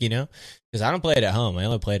 dude? Like, because I don't play it at home. I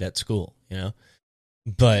only play it at school,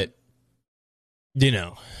 but I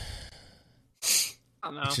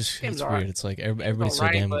don't know. it's just Game's it's alright. weird. It's like everybody's so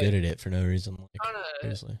alright, damn but- good at it for no reason. Like, Kinda-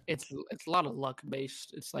 seriously, It's a lot of luck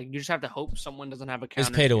based. It's like you just have to hope someone doesn't have a it's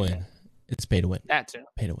counter. pay to get win. that. It's pay to win. That too.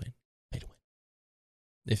 Pay to win. Pay to win.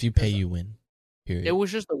 If you pay, you win. Period. It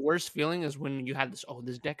was just the worst feeling is when you had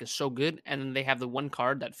this deck is so good, and then they have the one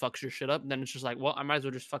card that fucks your shit up. Then it's just like, well, I might as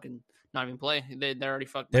well just fucking not even play. They already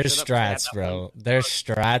fucked. my There's shit up, so I have strats, that bro. one. There's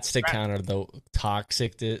strats to Strat. counter the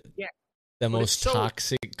toxic, Yeah, the but most it's so-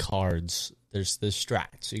 toxic cards. There's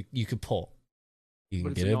strats you could pull. You But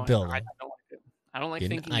can it's get a annoying. building, I don't like it. I don't like get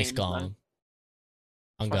an thinking ice games, man. golem.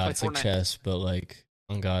 On That's why I God, play it's like Fortnite. chess, but like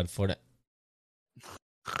on God, Fortnite.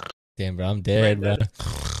 Damn, bro, I'm dead, bro. Red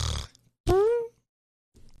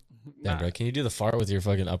Damn, Nah, bro, can you do the fart with your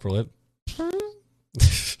fucking upper lip?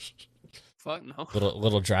 fuck no,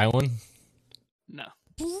 little dry one. no.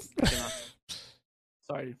 I cannot.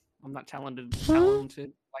 Sorry, I'm not talented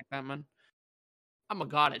like that, man. I'm a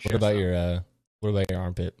god at chess. What about though. your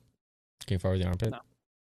armpit? Can you fart with your armpit? No.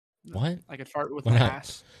 No. What? I could fart with Why my not?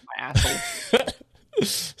 ass. My asshole.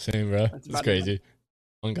 Same, bro. That's It's about it. crazy.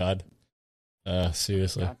 On God.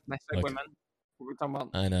 Seriously. God, nice segue, Okay. man. What we talking about?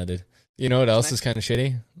 I know, dude. You know what else Next. is kind of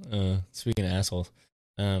shitty? Speaking of assholes,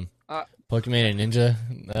 Uh, Pokemon and Ninja.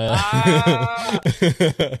 Ah!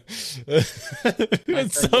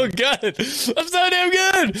 It's so good. I'm so damn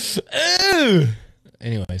good. Ew.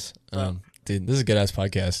 Anyways, dude, this is a good ass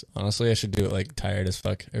podcast. Honestly, I should do it like tired as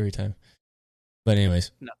fuck every time. But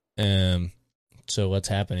anyways, so what's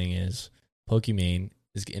happening is Pokimane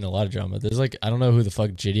is in a lot of drama. There's like I don't know who the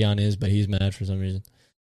fuck Gideon is, but he's mad for some reason.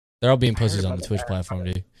 They're all being I heard posted on about the it. Twitch platform,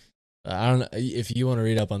 dude. I don't know if you want to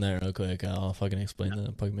read up on that real quick. I'll fucking explain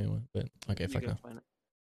the Pokemon one. But okay, You fuck can no. explain it.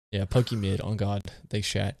 Yeah, Pokemid. On God, thanks,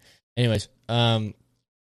 chat. Anyways,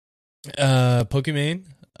 Pokimane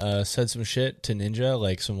said some shit to Ninja,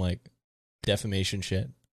 like some like defamation shit.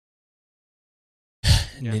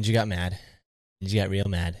 Yeah. Ninja got mad. Ninja got real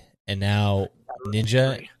mad, and now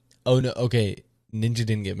Ninja. Oh no, okay. Ninja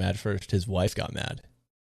didn't get mad first. His wife got mad,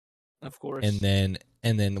 Of course. and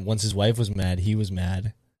then once his wife was mad, he was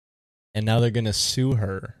mad, and now they're gonna sue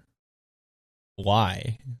her.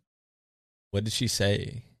 Why? What did she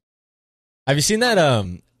say? Have you seen that?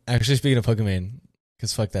 Actually, speaking of Pokemon,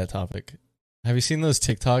 because fuck that topic. Have you seen those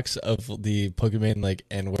TikToks of the Pokemon like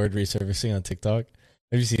N-word resurfacing on TikTok?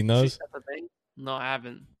 Have you seen those? Is that the thing? No, I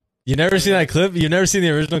haven't. You never seen that clip? You've never seen the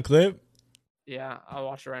original clip? Yeah, I'll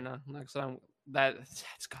watch it right now. Next time,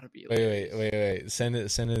 that's gotta be. Wait. Send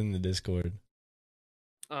it in the Discord.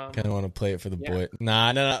 Um, Kind of want to play it for the yeah. boy.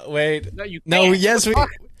 Nah. Wait. no, you No. can't. Yes, we. Fuck.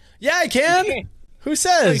 Yeah, I You can. can't. Who No, you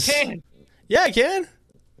says? can. Yeah, I can.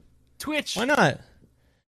 Twitch. Why not?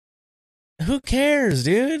 Who cares,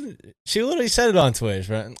 dude? She literally said it on Twitch,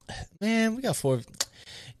 right? Man, we got 4.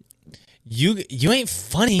 You ain't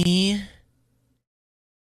funny.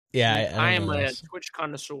 Yeah, I I am don't know. a Twitch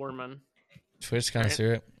connoisseur, man. Twitch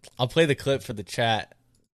connoisseur. I'll play the clip for the chat.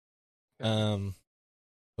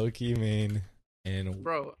 Pokimane and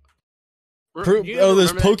Bro.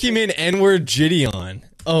 there's Pokimane N-word Gideon.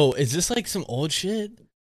 Oh, is this like some old shit?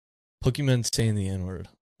 Pokemon saying the N-word.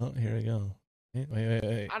 Oh, here we go. Wait.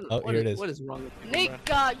 Oh, here it is. What is wrong with you,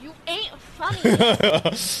 Nigga, you ain't funny.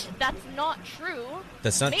 That's not true.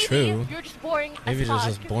 That's not Maybe true. You're just boring Maybe as you're fuck.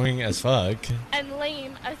 just boring as fuck. And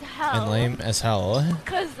lame as hell.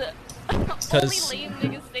 Because only lame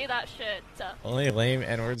niggas say that shit. Only lame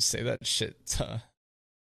N-words say that shit.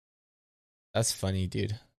 That's funny,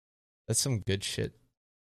 dude. That's some good shit.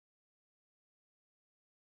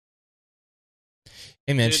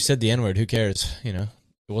 Hey, man, she said the N-word. Who cares? You know,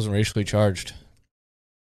 it wasn't racially charged.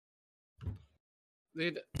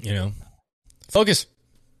 Dude. You know. Focus.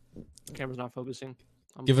 The camera's not focusing.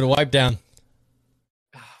 Give it a wipe down.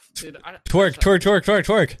 Dude,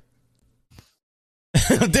 Twerk.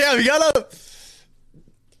 Damn, you got up.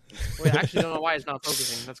 Wait, I actually don't know why it's not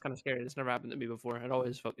focusing. That's kind of scary. This never happened to me before.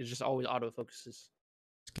 It just always auto focuses.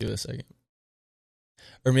 Give it a second.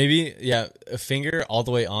 Or maybe, yeah, a finger all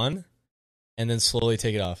the way on, and then slowly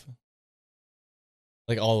take it off.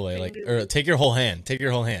 Like all the way, or take your whole hand.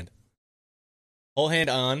 Whole hand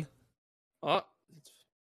on. Oh.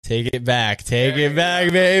 Take it back, baby.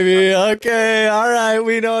 Okay, all right.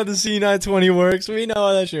 We know how the C920 works. We know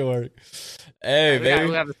how that shit works. Hey,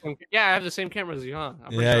 baby. I have the same camera as you, huh?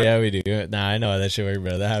 Yeah, we do. Nah, I know how that shit works,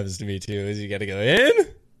 bro. That happens to me too. Is you gotta go in.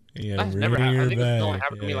 You gotta That's never happened. I think it's only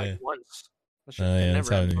happened to me yeah. like once. Oh yeah, it's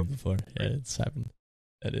happened to me before. Yeah, it's happened.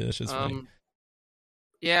 That is just funny.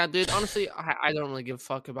 Yeah, dude. Honestly, I don't really give a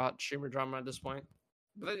fuck about streamer drama at this point.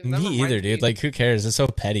 Me either, dude. Like, who cares? It's so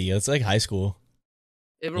petty. It's like high school.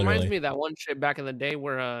 It reminds me of that one shit back in the day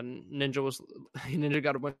where Ninja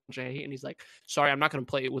got a bunch of hate, and he's like, "Sorry, I'm not gonna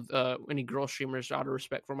play it with any girl streamers out of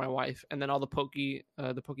respect for my wife." And then all the Pokemon.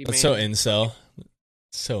 That's so incel.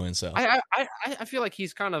 So incel. I feel like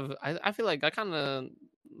he's kind of. I feel like I kind of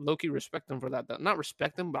low-key respect him for that. Though. Not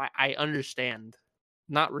respect him, but I understand.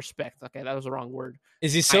 Not respect. Okay, that was the wrong word.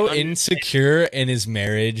 Is he so insecure in his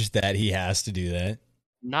marriage that he has to do that?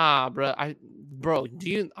 Nah, bro. I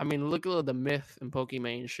mean, look at the myth and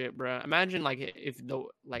Pokemon shit, bro. Imagine I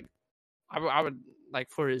would like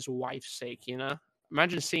for his wife's sake, you know.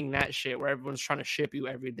 Imagine seeing that shit where everyone's trying to ship you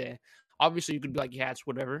every day. Obviously, you could be like, yeah, it's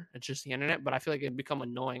whatever. It's just the internet. But I feel like it'd become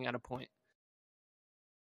annoying at a point.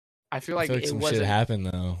 I feel like some shit happened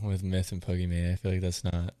though with myth and Pokemon. I feel like that's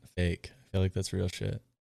not fake. I feel like that's real shit.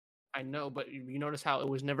 I know, but you notice how it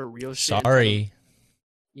was never real shit. Sorry.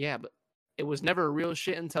 Yeah, but it was never real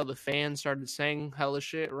shit until the fans started saying hella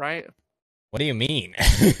shit, right? What do you mean?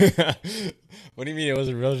 What do you mean it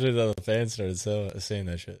wasn't real shit until the fans started saying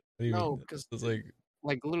that shit? What do you mean? Because it's like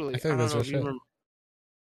literally, I feel like that's real shit.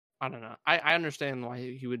 I don't know. I understand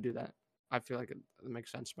why he would do that. I feel like it makes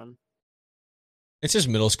sense, man. It's just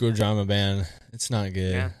middle school drama, man. It's not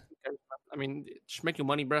good. Yeah. I mean, just make your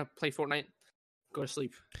money, bro. Play Fortnite. Go to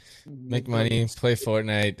sleep. Make money. Play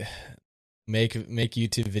Fortnite. Make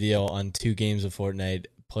YouTube video on 2 games of Fortnite.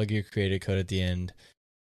 Plug your creator code at the end.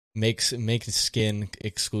 Make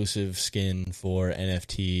exclusive skin for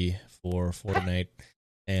NFT for Fortnite,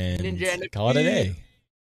 and call it a day.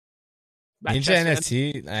 Ninja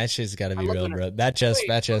NFT. That shit's got to be real, bro. Bat chest.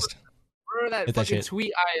 Remember that fucking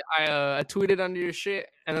tweet I tweeted under your shit,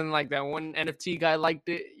 and then like that one NFT guy liked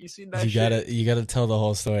it. You see that? You gotta tell the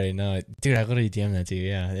whole story. No, dude, I literally DM'd that to you.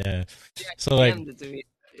 Yeah. So like,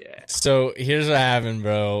 so here's what happened,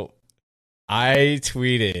 bro. I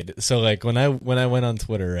tweeted. So like when I went on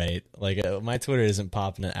Twitter, right? Like my Twitter isn't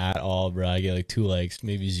popping at all, bro. I get like 2 likes,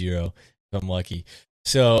 maybe 0 if I'm lucky.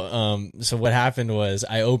 So what happened was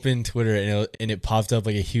I opened Twitter and it popped up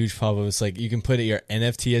like a huge pop-up. It's like you can put your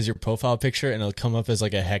NFT as your profile picture and it'll come up as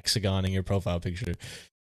like a hexagon in your profile picture.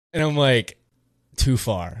 And I'm like, too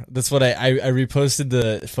far. That's what I reposted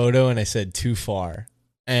the photo and I said too far.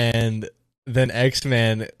 And then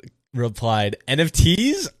X-Man replied,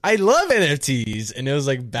 NFTs? I love NFTs. And it was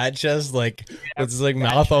like bat chest, like with his like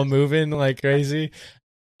mouth all moving like crazy.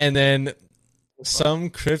 And then some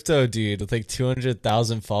crypto dude with like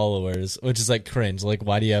 200,000 followers, which is like cringe. Like,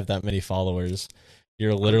 why do you have that many followers?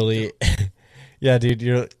 You're literally, yeah, dude.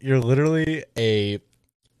 You're literally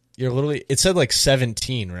it said like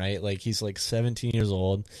 17, right? Like he's like 17 years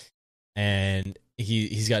old, and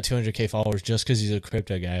he's got 200K followers just because he's a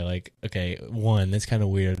crypto guy. Like, okay, 1, that's kind of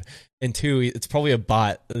weird, and 2, it's probably a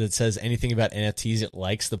bot that says anything about NFTs. It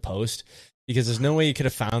likes the post because there's no way you could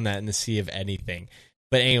have found that in the sea of anything.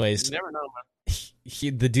 But anyways, you never know, man.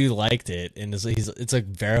 The dude liked it, and it's like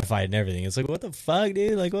verified and everything. It's like, what the fuck,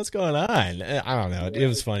 dude? Like, what's going on? I don't know. It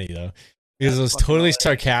was funny though because it was totally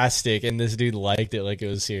sarcastic, and this dude liked it like it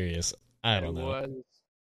was serious. I don't know.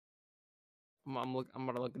 I'm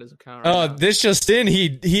gonna look at his account. Right now. This just in.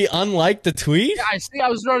 He unliked the tweet. Yeah, I see. I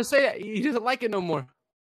was going to say that he doesn't like it no more.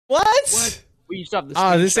 What? Well, you stopped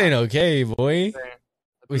the. This ain't okay, boy.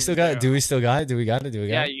 We still got it. Do we still got it? Do we got it?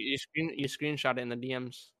 Yeah, you screenshot it in the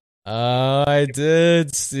DMs. Oh, I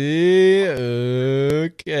did see.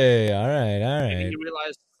 Okay, all right. And he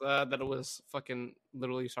realized that it was fucking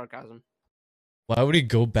literally sarcasm. Why would he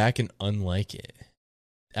go back and unlike it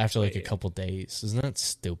after like a couple days? Isn't that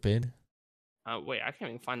stupid? Wait, I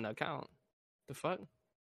can't even find the account. The fuck?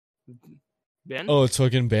 Ben? Oh, it's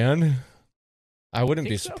fucking banned? I wouldn't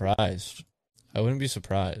be surprised. I wouldn't be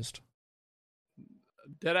surprised.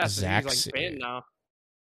 Deadass, he's like banned now.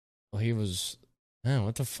 Well, he was... Man,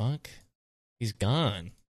 what the fuck? He's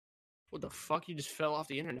gone. What the fuck? You just fell off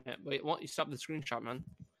the internet. Wait, why don't you stop the screenshot, man?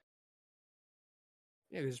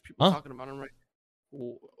 Yeah, there's people talking about him right.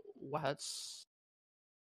 What?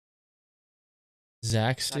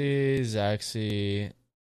 Zaxi.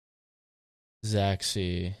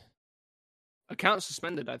 Account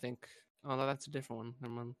suspended, I think. Oh, no, that's a different one.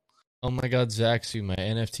 Never mind. Oh my god, Zaxi, my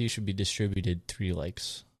NFT should be distributed. 3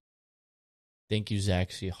 likes. Thank you,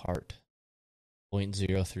 Zaxi. Heart.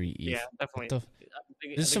 0.03 ETH. Yeah, definitely.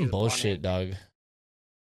 This is some bullshit, dog.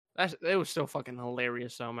 It was still fucking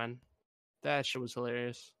hilarious, though, man. That shit was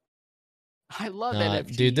hilarious. I love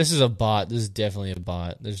NFT. Dude, this is a bot. This is definitely a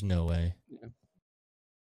bot. There's no way. Yeah.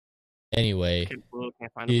 Anyway,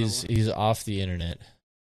 he's off the internet.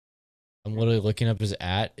 I'm literally looking up his @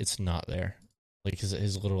 It's not there. Like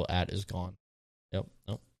his little @ is gone. Yep.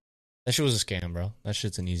 Nope. That shit was a scam, bro. That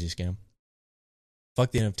shit's an easy scam.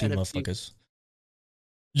 Fuck the NFT motherfuckers.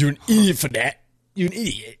 You're an idiot for that. You're an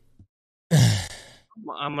idiot.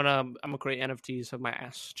 I'm gonna create NFTs of my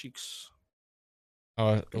ass cheeks.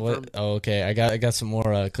 Oh, what? Oh, okay. I got some more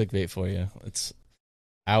clickbait for you. It's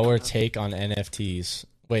our take on NFTs.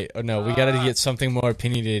 Wait, no, we gotta get something more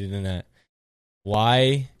opinionated than that.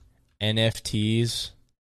 Why NFTs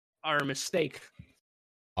are a mistake.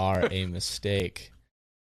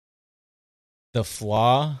 The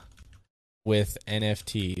flaw with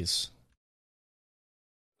NFTs.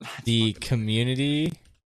 The community.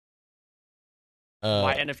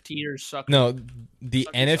 Why NFTers suck? No, the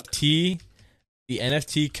NFT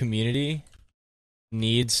community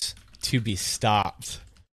needs to be stopped.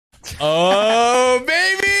 Oh,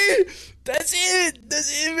 baby! That's it,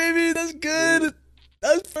 baby. That's good.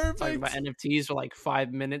 That's perfect. Talking about NFTs for like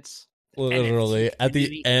 5 minutes. Literally at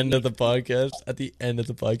the end of the podcast. Not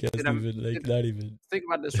even. Think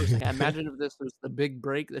about this for a second. Imagine if this was the big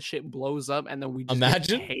break, the shit blows up, and then we just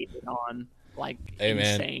get hated on like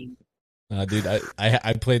insane. Man. Dude,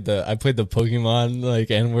 I played the Pokemon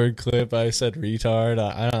like N-word clip. I said retard.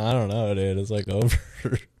 I don't know, dude. It's like over.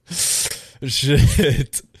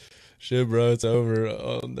 Shit, bro. It's over.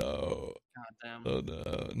 Oh no. God damn. Oh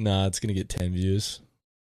no. Nah, it's gonna get 10 views.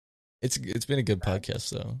 It's been a good podcast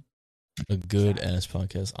though. A good ass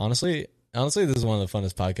podcast. Honestly, this is one of the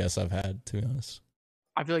funnest podcasts I've had. To be honest.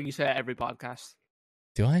 I feel like you say that every podcast.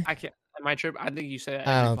 Do I? I can't. Am I trip? I think you say that.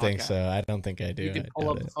 I don't think so. I don't think I do. You can pull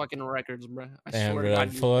up the fucking records, bro. Damn, bro.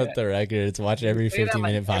 God, pull up the records. Watch every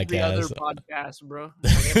 50-minute podcast. Every other podcast, bro.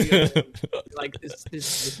 Like this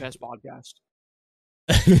is the best podcast.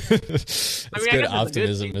 It's good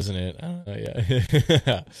optimism, isn't it? Oh,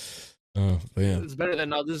 yeah. Oh, but yeah. It's better than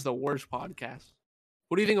no. This is the worst podcast.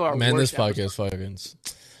 What do you think about our worst podcast? Fucking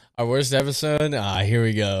our worst episode. Here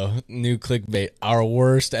we go. New clickbait. Our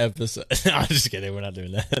worst episode. No, I'm just kidding. We're not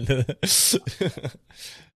doing that.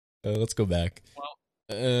 Let's go back.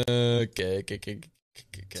 Okay.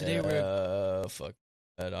 Today we're fuck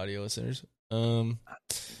bad audio listeners.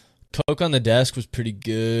 Coke on the Desk was pretty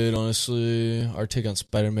good, honestly. Our take on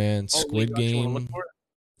Spider-Man, Squid Game.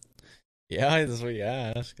 Yeah, that's what you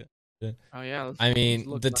asked. Oh yeah. I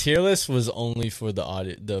mean, the tier list was only for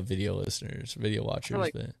the video listeners, video watchers,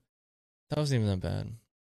 but that wasn't even that bad.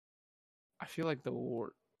 I feel like I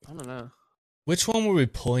don't know. Which one were we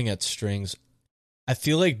pulling at strings? I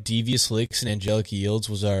feel like Devious Licks and Angelic Yields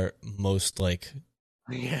was our most most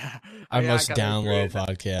down low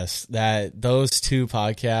podcast. Those two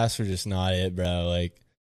podcasts were just not it, bro. Like,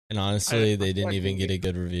 and honestly, they didn't even get a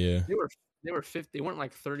good review. They were 50. They weren't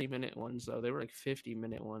like 30-minute ones though. They were like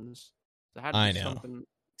 50-minute ones. So I know. Something.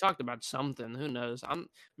 Talked about something. Who knows? I'm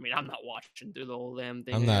not watching through the whole damn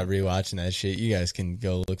thing. I'm not rewatching that shit. You guys can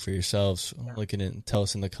go look for yourselves. Look at it and tell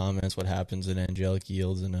us in the comments what happens in Angelic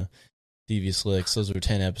Yields and Devious Licks. Those were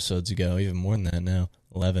 10 episodes ago. Even more than that now.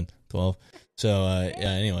 11, 12. So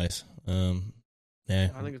anyways. Yeah.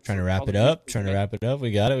 Trying to wrap it up. We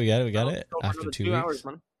got it. After 2 weeks. Hours,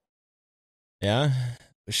 man. Yeah.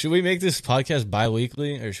 Should we make this podcast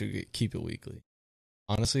bi-weekly or should we keep it weekly?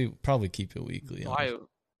 Honestly, probably keep it weekly.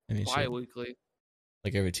 Bi-weekly.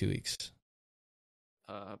 Like every 2 weeks.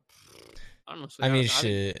 Honestly,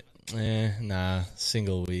 shit. Nah,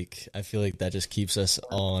 single week. I feel like that just keeps us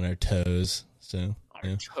all on our toes. So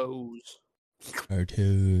Our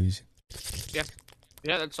toes.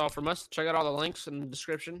 Yeah, that's all from us. Check out all the links in the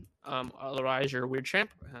description. Otherwise, you're a weird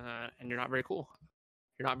champ, and you're not very cool.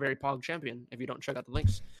 You're not very Pog champion if you don't check out the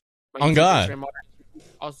links. On God.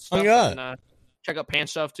 On God. And, check out Pan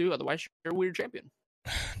stuff too. Otherwise, you're a weird champion.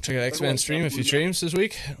 Check out X-Man stream if he streams this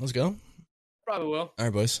week. Let's go. Probably will. All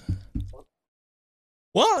right, boys.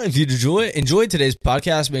 Well, if you enjoyed today's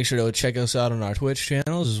podcast, make sure to check us out on our Twitch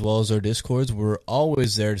channels as well as our Discords. We're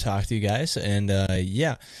always there to talk to you guys. And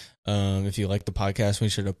if you like the podcast,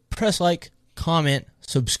 make sure to press like, comment,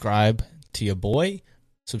 subscribe to your boy.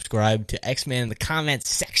 Subscribe to X-Man in the comments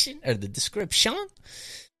section or the description.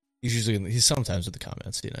 He's sometimes with the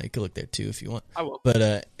comments, you can look there too if you want. I will.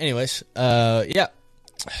 But anyways, yeah.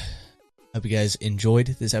 Hope you guys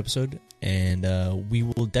enjoyed this episode, and we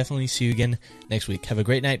will definitely see you again next week. Have a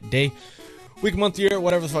great night, day, week, month, year,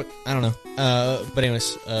 whatever the fuck. I don't know. But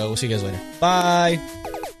anyways, we'll see you guys later.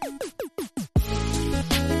 Bye.